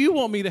 What do you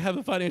want me to have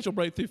a financial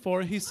breakthrough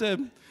for? He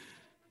said,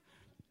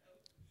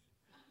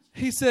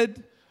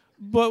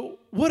 but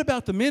what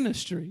about the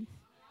ministry?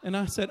 And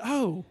I said,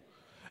 oh.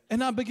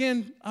 And I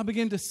began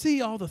to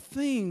see all the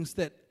things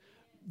that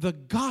the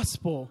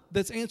gospel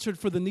that's answered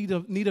for the need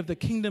of the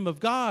kingdom of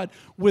God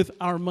with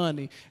our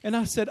money. And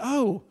I said,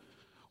 oh,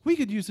 we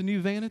could use a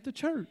new van at the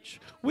church.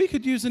 We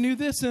could use a new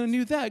this and a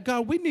new that.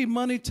 God, we need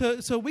money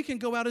so we can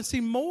go out and see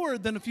more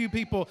than a few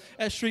people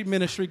at street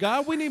ministry.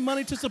 God, we need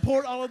money to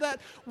support all of that.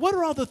 What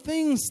are all the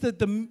things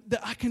that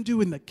I can do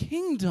in the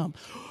kingdom?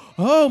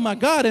 Oh, my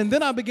God. And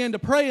then I began to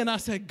pray, and I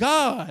said,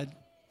 God,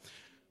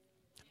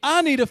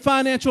 I need a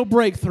financial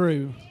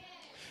breakthrough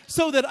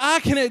so that I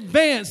can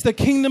advance the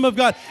kingdom of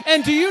God.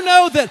 And do you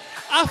know that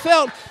I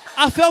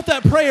felt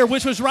that prayer,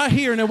 which was right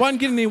here, and it wasn't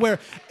getting anywhere.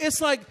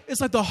 It's like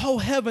the whole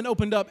heaven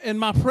opened up, and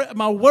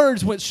my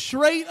words went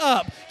straight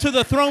up to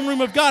the throne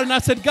room of God. And I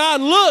said,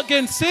 God, look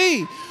and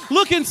see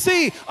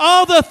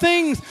all the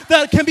things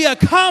that can be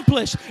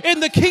accomplished in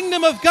the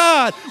kingdom of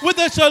God with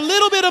just a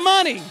little bit of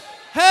money.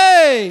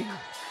 Hey!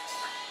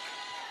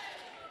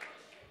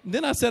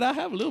 Then I said, I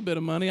have a little bit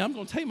of money. I'm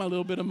going to take my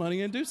little bit of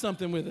money and do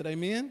something with it.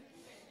 Amen?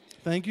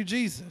 Thank you,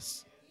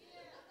 Jesus.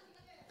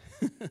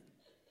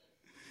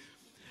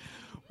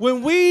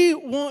 When we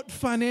want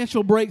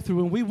financial breakthrough,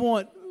 when we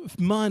want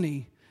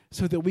money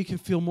so that we can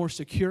feel more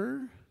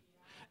secure,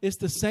 it's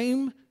the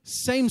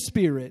same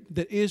spirit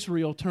that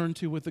Israel turned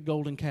to with the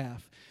golden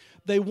calf.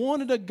 They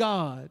wanted a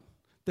God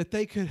that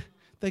they could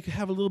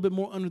have a little bit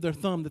more under their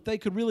thumb, that they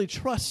could really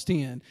trust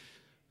in,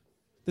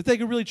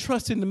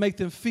 to make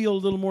them feel a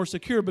little more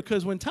secure,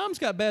 because when times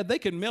got bad, they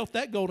could melt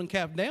that golden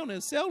calf down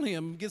and sell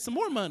him and get some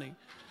more money.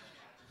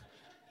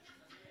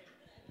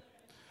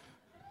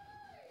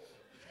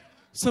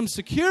 Some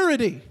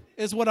security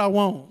is what I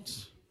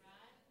want.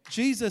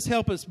 Jesus,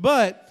 help us.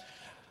 But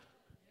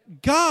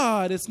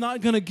God is not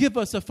going to give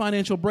us a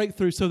financial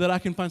breakthrough so that I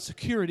can find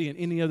security in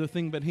any other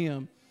thing but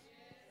Him.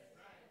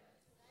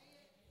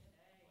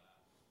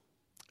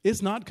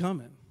 It's not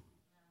coming.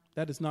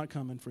 That is not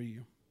coming for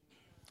you.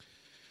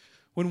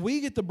 When we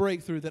get the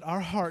breakthrough that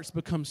our hearts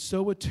become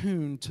so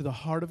attuned to the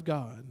heart of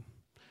God,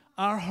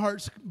 our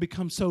hearts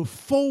become so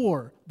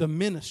for the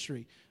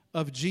ministry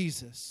of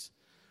Jesus,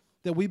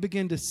 that we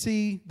begin to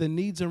see the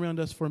needs around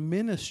us for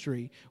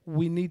ministry.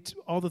 We need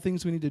all the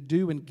things we need to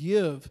do and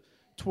give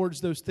towards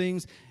those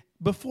things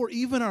before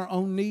even our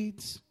own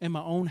needs in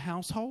my own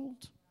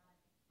household,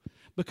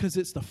 because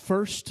it's the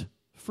first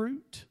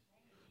fruit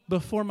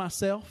before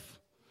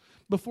myself,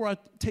 before I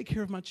take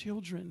care of my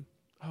children.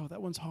 Oh,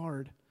 that one's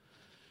hard.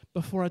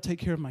 Before I take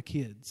care of my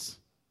kids,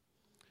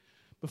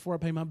 before I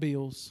pay my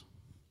bills,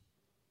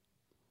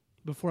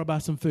 before I buy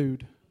some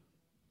food,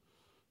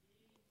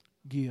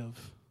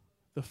 give.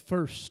 The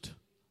first,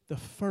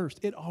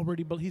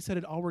 he said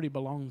it already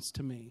belongs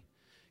to me.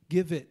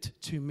 Give it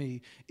to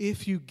me.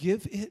 If you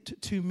give it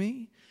to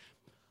me,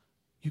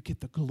 you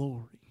get the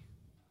glory.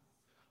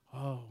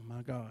 Oh,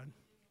 my God.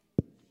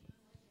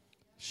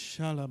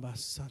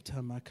 Shalabasata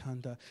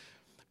makanda.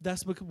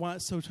 That's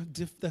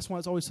why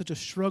it's always such a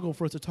struggle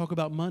for us to talk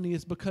about money,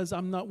 is because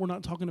we're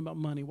not talking about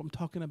money. I'm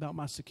talking about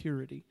my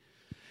security.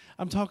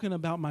 I'm talking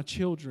about my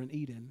children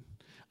eating.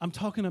 I'm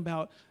talking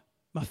about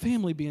my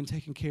family being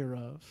taken care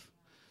of.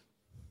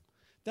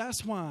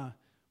 That's why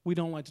we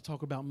don't like to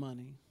talk about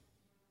money,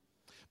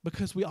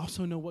 because we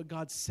also know what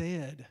God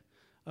said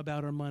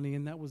about our money,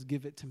 and that was,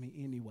 give it to me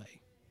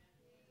anyway.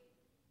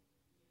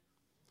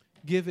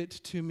 Give it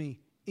to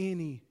me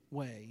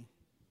anyway.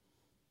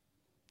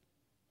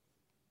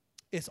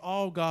 It's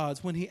all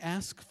God's when He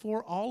asks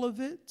for all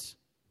of it.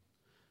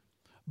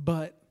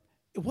 But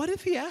what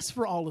if He asks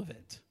for all of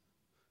it,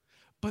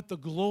 but the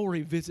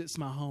glory visits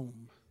my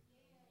home?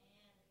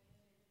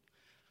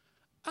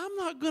 I'm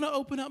not going to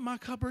open up my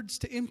cupboards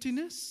to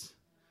emptiness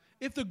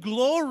if the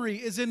glory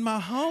is in my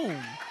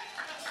home.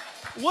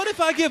 What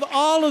if I give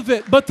all of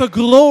it, but the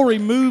glory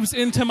moves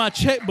into my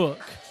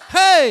checkbook?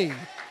 Hey,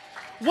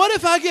 what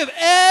if I give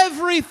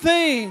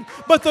everything,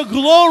 but the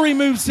glory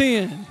moves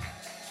in?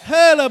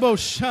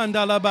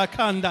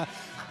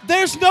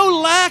 There's no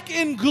lack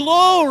in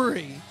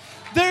glory.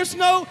 There's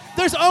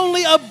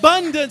only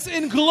abundance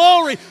in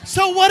glory.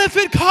 So what if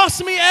it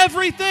costs me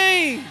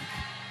everything?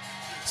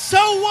 So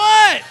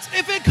what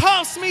if it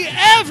costs me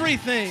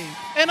everything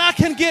and I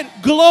can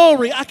get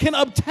glory? I can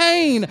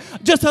obtain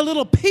just a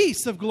little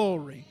piece of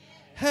glory.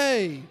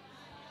 Hey,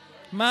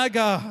 my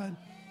God.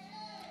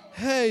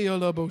 Hey, it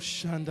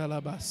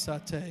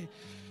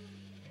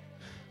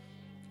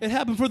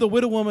happened for the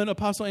widow woman.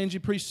 Apostle Angie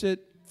preached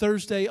it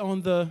Thursday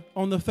on the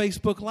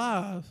Facebook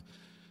Live.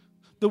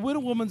 The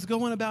widow woman's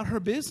going about her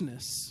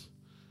business.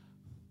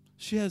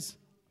 She has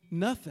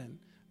nothing.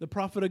 the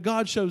prophet of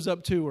God shows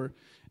up to her.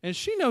 And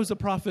she knows the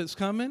prophet's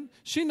coming.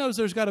 She knows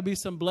there's got to be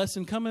some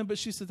blessing coming. But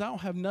she says, I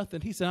don't have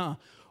nothing. He said,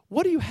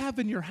 what do you have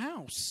in your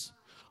house?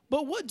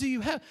 But what do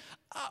you have?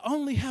 I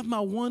only have my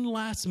one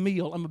last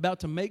meal I'm about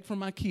to make for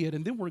my kid,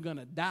 and then we're going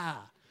to die.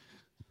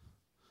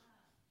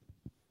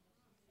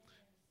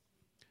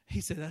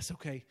 He said, that's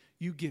okay.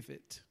 You give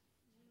it.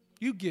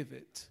 You give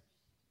it.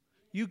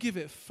 You give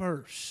it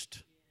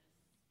first.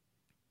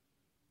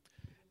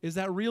 Is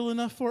that real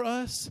enough for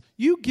us?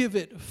 You give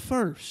it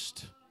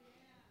first.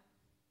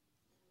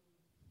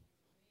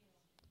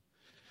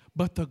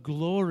 But the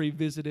glory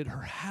visited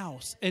her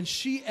house. And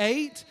she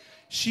ate,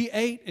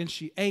 and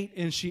she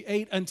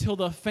ate until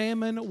the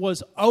famine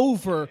was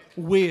over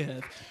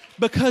with.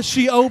 Because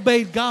she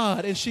obeyed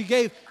God and she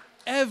gave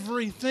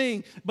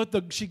everything.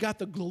 But she got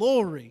the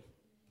glory.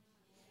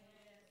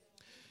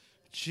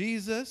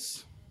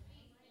 Jesus.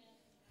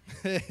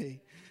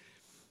 Hey.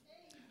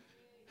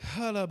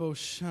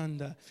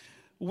 Halaboshanda.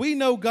 We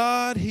know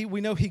God, we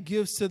know He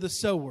gives to the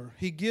sower.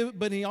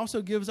 But He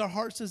also gives our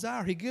heart's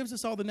desire. He gives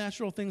us all the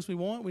natural things we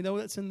want. We know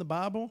that's in the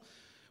Bible.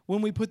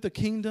 When we put the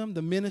kingdom,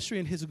 the ministry,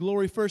 and His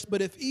glory first.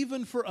 But if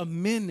even for a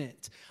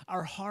minute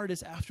our heart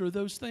is after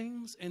those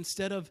things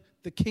instead of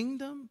the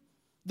kingdom,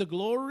 the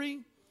glory,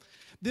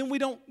 then we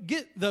don't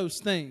get those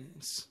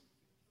things.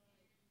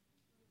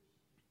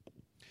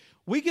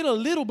 We get a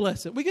little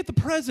blessing. We get the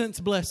presence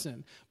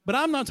blessing. But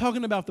I'm not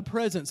talking about the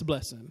presence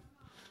blessing.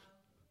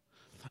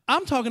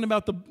 I'm talking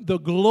about the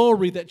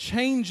glory that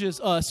changes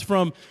us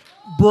from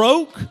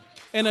broke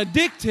and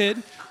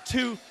addicted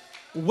to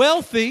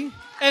wealthy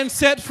and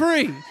set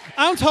free.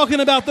 I'm talking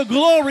about the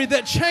glory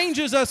that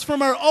changes us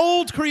from our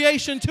old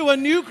creation to a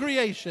new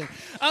creation.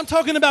 I'm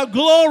talking about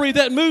glory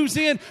that moves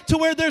in to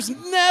where there's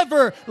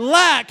never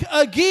lack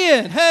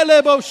again.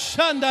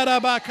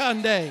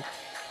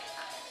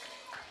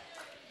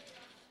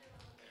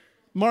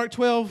 Mark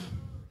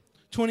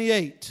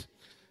 12:28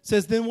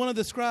 says, then one of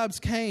the scribes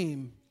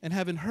came, and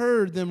having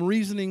heard them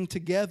reasoning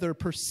together,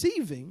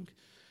 perceiving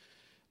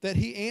that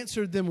he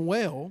answered them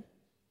well,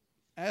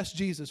 asked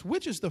Jesus,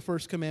 which is the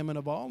first commandment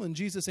of all? And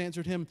Jesus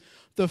answered him,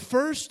 the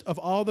first of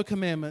all the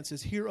commandments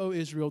is, hear, O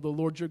Israel, the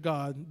Lord your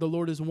God, the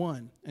Lord is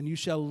one. And you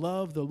shall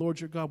love the Lord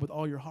your God with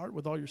all your heart,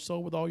 with all your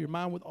soul, with all your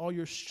mind, with all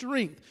your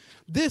strength.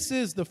 This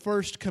is the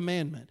first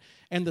commandment.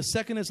 And the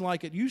second is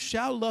like it. You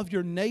shall love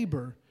your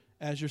neighbor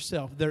as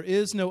yourself. There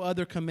is no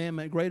other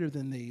commandment greater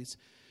than these.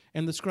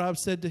 And the scribe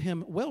said to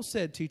him, well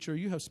said, teacher,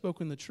 you have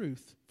spoken the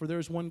truth. For there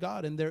is one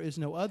God, and there is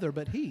no other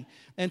but He.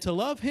 And to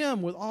love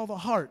Him with all the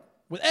heart,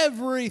 with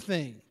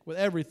everything,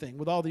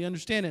 with all the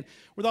understanding,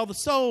 with all the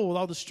soul, with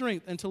all the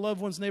strength, and to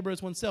love one's neighbor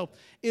as oneself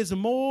is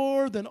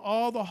more than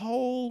all the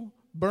whole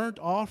burnt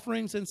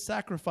offerings and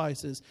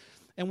sacrifices.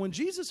 And when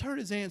Jesus heard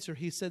his answer,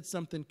 He said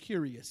something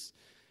curious.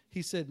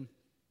 He said,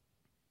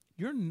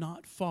 you're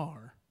not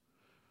far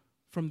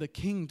from the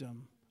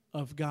kingdom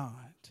of God.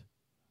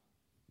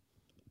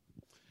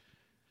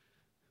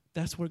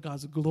 That's where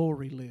God's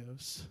glory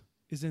lives,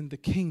 is in the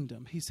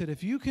kingdom. He said,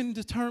 if you can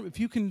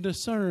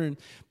discern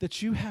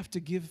that you have to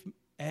give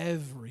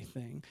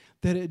everything,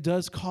 that it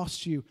does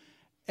cost you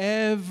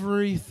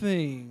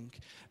everything,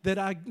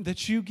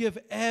 that you give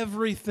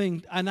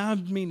everything, and I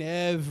mean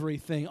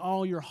everything,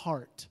 all your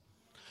heart,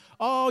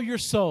 all your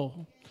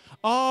soul,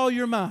 all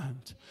your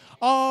mind,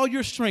 all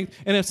your strength.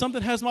 And if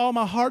something has all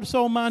my heart,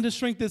 soul, mind, and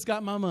strength, it's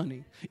got my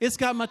money. It's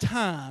got my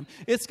time.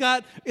 It's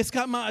got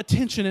my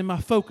attention and my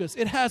focus.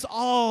 It has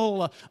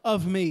all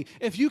of me.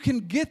 If you can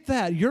get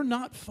that, you're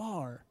not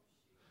far.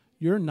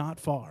 You're not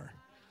far.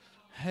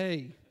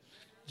 Hey,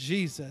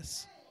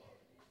 Jesus.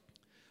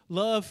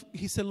 Love,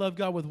 He said, love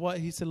God with what?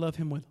 He said, love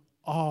Him with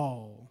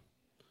all.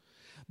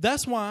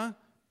 That's why,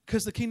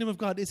 because the kingdom of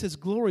God is His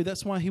glory.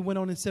 That's why He went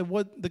on and said,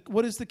 what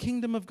is the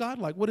kingdom of God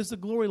like? What is the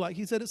glory like?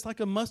 He said it's like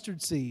a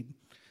mustard seed,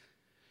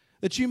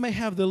 that you may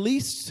have the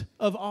least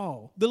of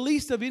all, the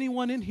least of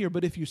anyone in here.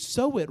 But if you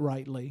sow it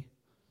rightly,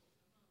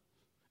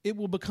 it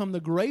will become the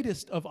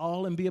greatest of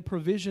all and be a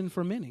provision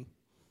for many.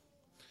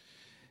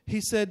 He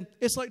said,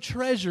 it's like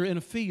treasure in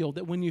a field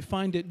that when you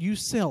find it, you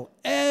sell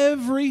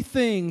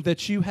everything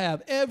that you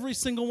have. Every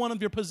single one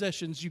of your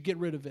possessions, you get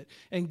rid of it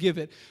and give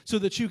it so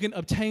that you can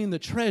obtain the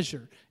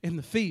treasure in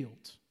the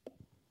field.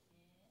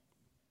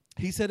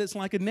 He said it's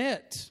like a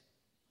net.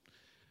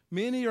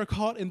 Many are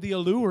caught in the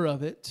allure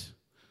of it,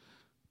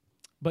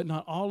 but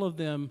not all of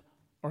them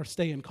are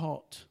staying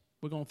caught.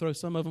 We're going to throw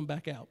some of them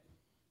back out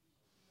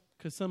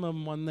because some of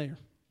them weren't there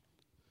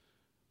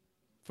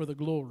for the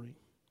glory.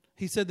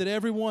 He said that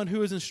everyone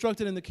who is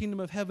instructed in the kingdom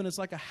of heaven is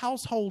like a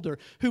householder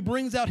who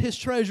brings out his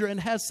treasure and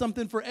has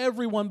something for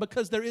everyone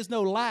because there is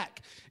no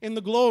lack in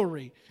the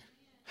glory.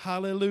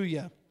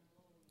 Hallelujah.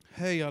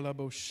 Hey,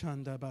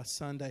 alaboshanda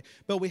basande.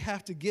 But we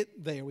have to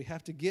get there. We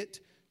have to get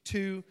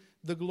to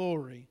the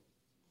glory.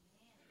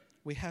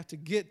 We have to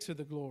get to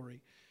the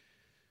glory.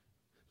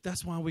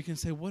 That's why we can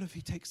say, what if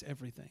He takes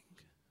everything?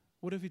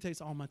 What if He takes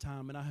all my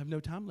time and I have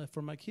no time left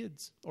for my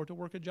kids or to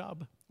work a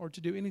job or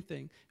to do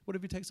anything? What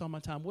if He takes all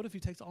my time? What if He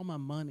takes all my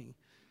money?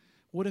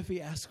 What if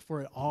He asks for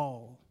it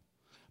all?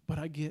 but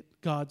I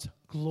get God's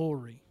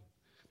glory.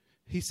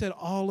 He said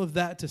all of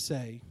that to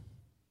say,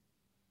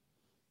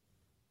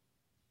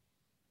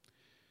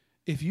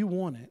 if you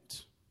want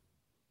it,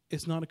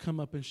 it's not a come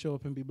up and show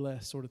up and be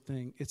blessed sort of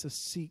thing. It's a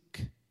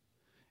seek.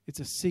 It's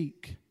a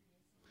seek.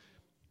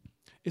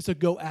 It's a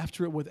go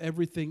after it with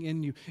everything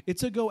in you.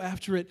 It's a go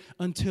after it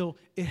until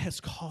it has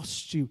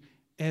cost you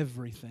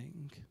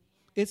everything.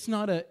 It's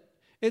not a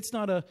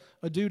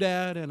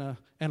doodad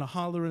and a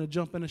holler and a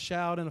jump and a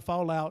shout and a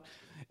fallout.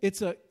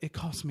 It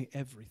costs me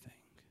everything.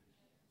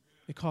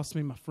 It costs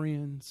me my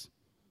friends.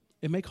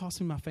 It may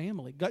cost me my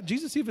family. God,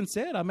 Jesus even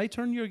said, I may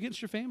turn you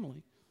against your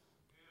family.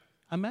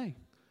 I may.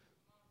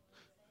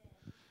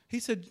 He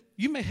said,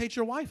 you may hate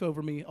your wife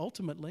over me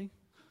ultimately.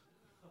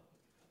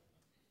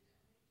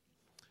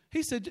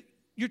 He said,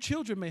 your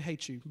children may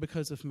hate you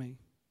because of me.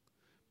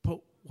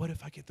 But what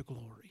if I get the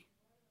glory?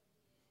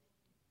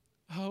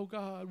 Oh,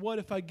 God, what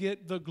if I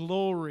get the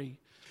glory?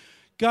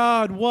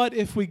 God, what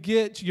if we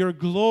get your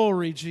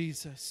glory,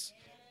 Jesus?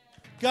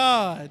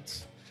 God,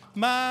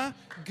 my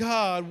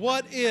God,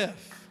 what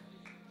if?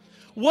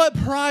 What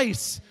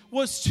price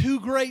was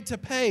too great to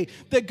pay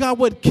that God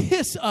would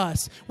kiss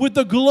us with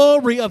the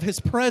glory of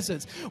His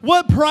presence?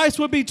 What price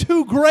would be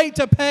too great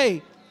to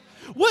pay?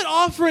 What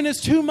offering is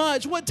too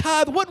much? What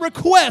tithe, what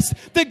request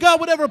that God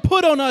would ever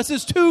put on us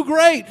is too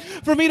great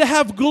for me to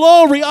have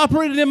glory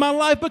operated in my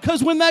life?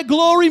 Because when that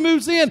glory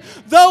moves in,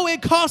 though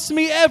it costs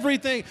me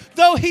everything,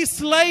 though He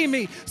slay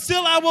me,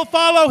 still I will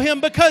follow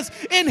Him, because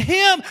in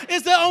Him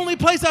is the only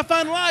place I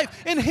find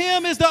life. In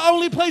Him is the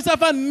only place I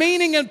find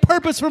meaning and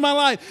purpose for my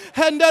life.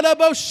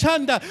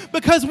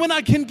 Because when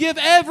I can give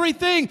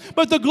everything,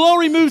 but the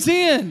glory moves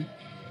in.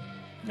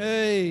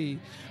 Hey.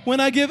 When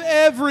I give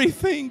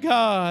everything,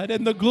 God,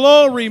 and the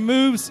glory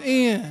moves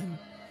in,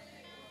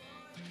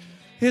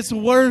 it's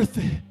worth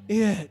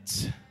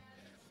it.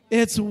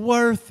 It's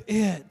worth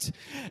it.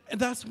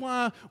 And that's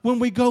why when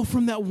we go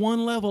from that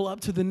one level up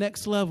to the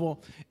next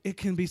level, it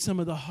can be some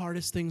of the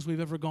hardest things we've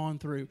ever gone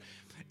through.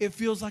 It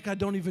feels like I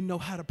don't even know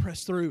how to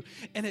press through.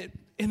 And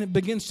it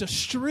begins to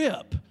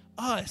strip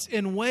us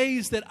in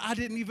ways that I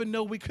didn't even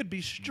know we could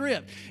be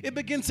stripped. It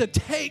begins to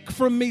take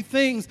from me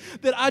things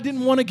that I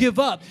didn't want to give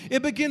up.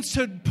 It begins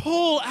to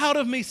pull out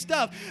of me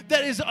stuff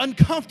that is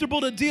uncomfortable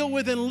to deal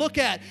with and look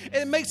at.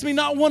 It makes me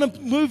not want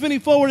to move any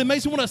forward. It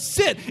makes me want to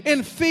sit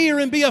in fear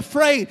and be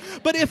afraid.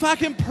 But if I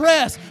can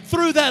press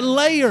through that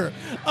layer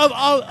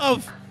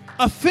of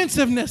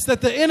offensiveness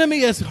that the enemy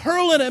is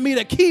hurling at me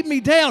to keep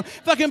me down,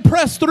 if I can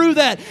press through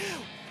that,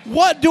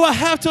 what do I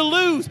have to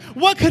lose?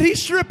 What could He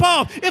strip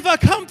off? If I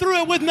come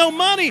through it with no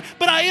money,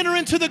 but I enter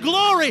into the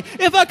glory.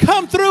 If I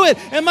come through it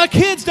and my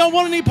kids don't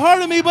want any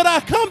part of me, but I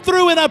come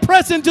through and I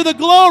press into the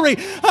glory.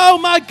 Oh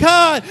my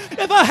God.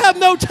 If I have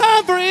no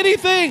time for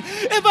anything,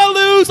 if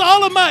I lose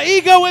all of my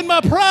ego and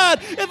my pride,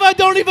 if I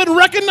don't even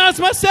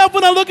recognize myself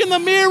when I look in the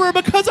mirror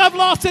because I've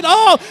lost it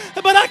all,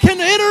 but I can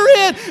enter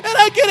in and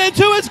I get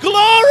into His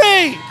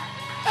glory.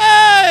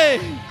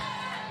 Hey!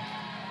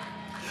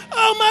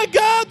 Oh my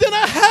God, then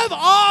I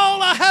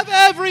have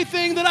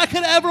everything that I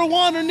could ever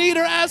want or need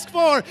or ask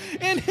for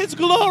in His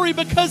glory,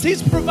 because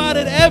He's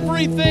provided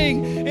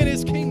everything in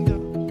His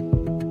kingdom.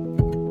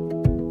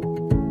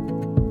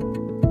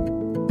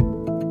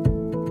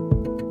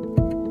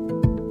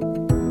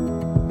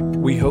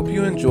 We hope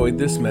you enjoyed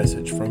this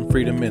message from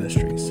Freedom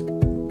Ministries.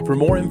 For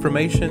more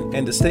information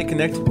and to stay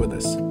connected with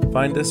us,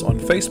 find us on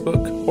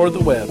Facebook or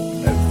the web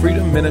at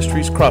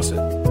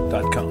freedomministriescrossit.com.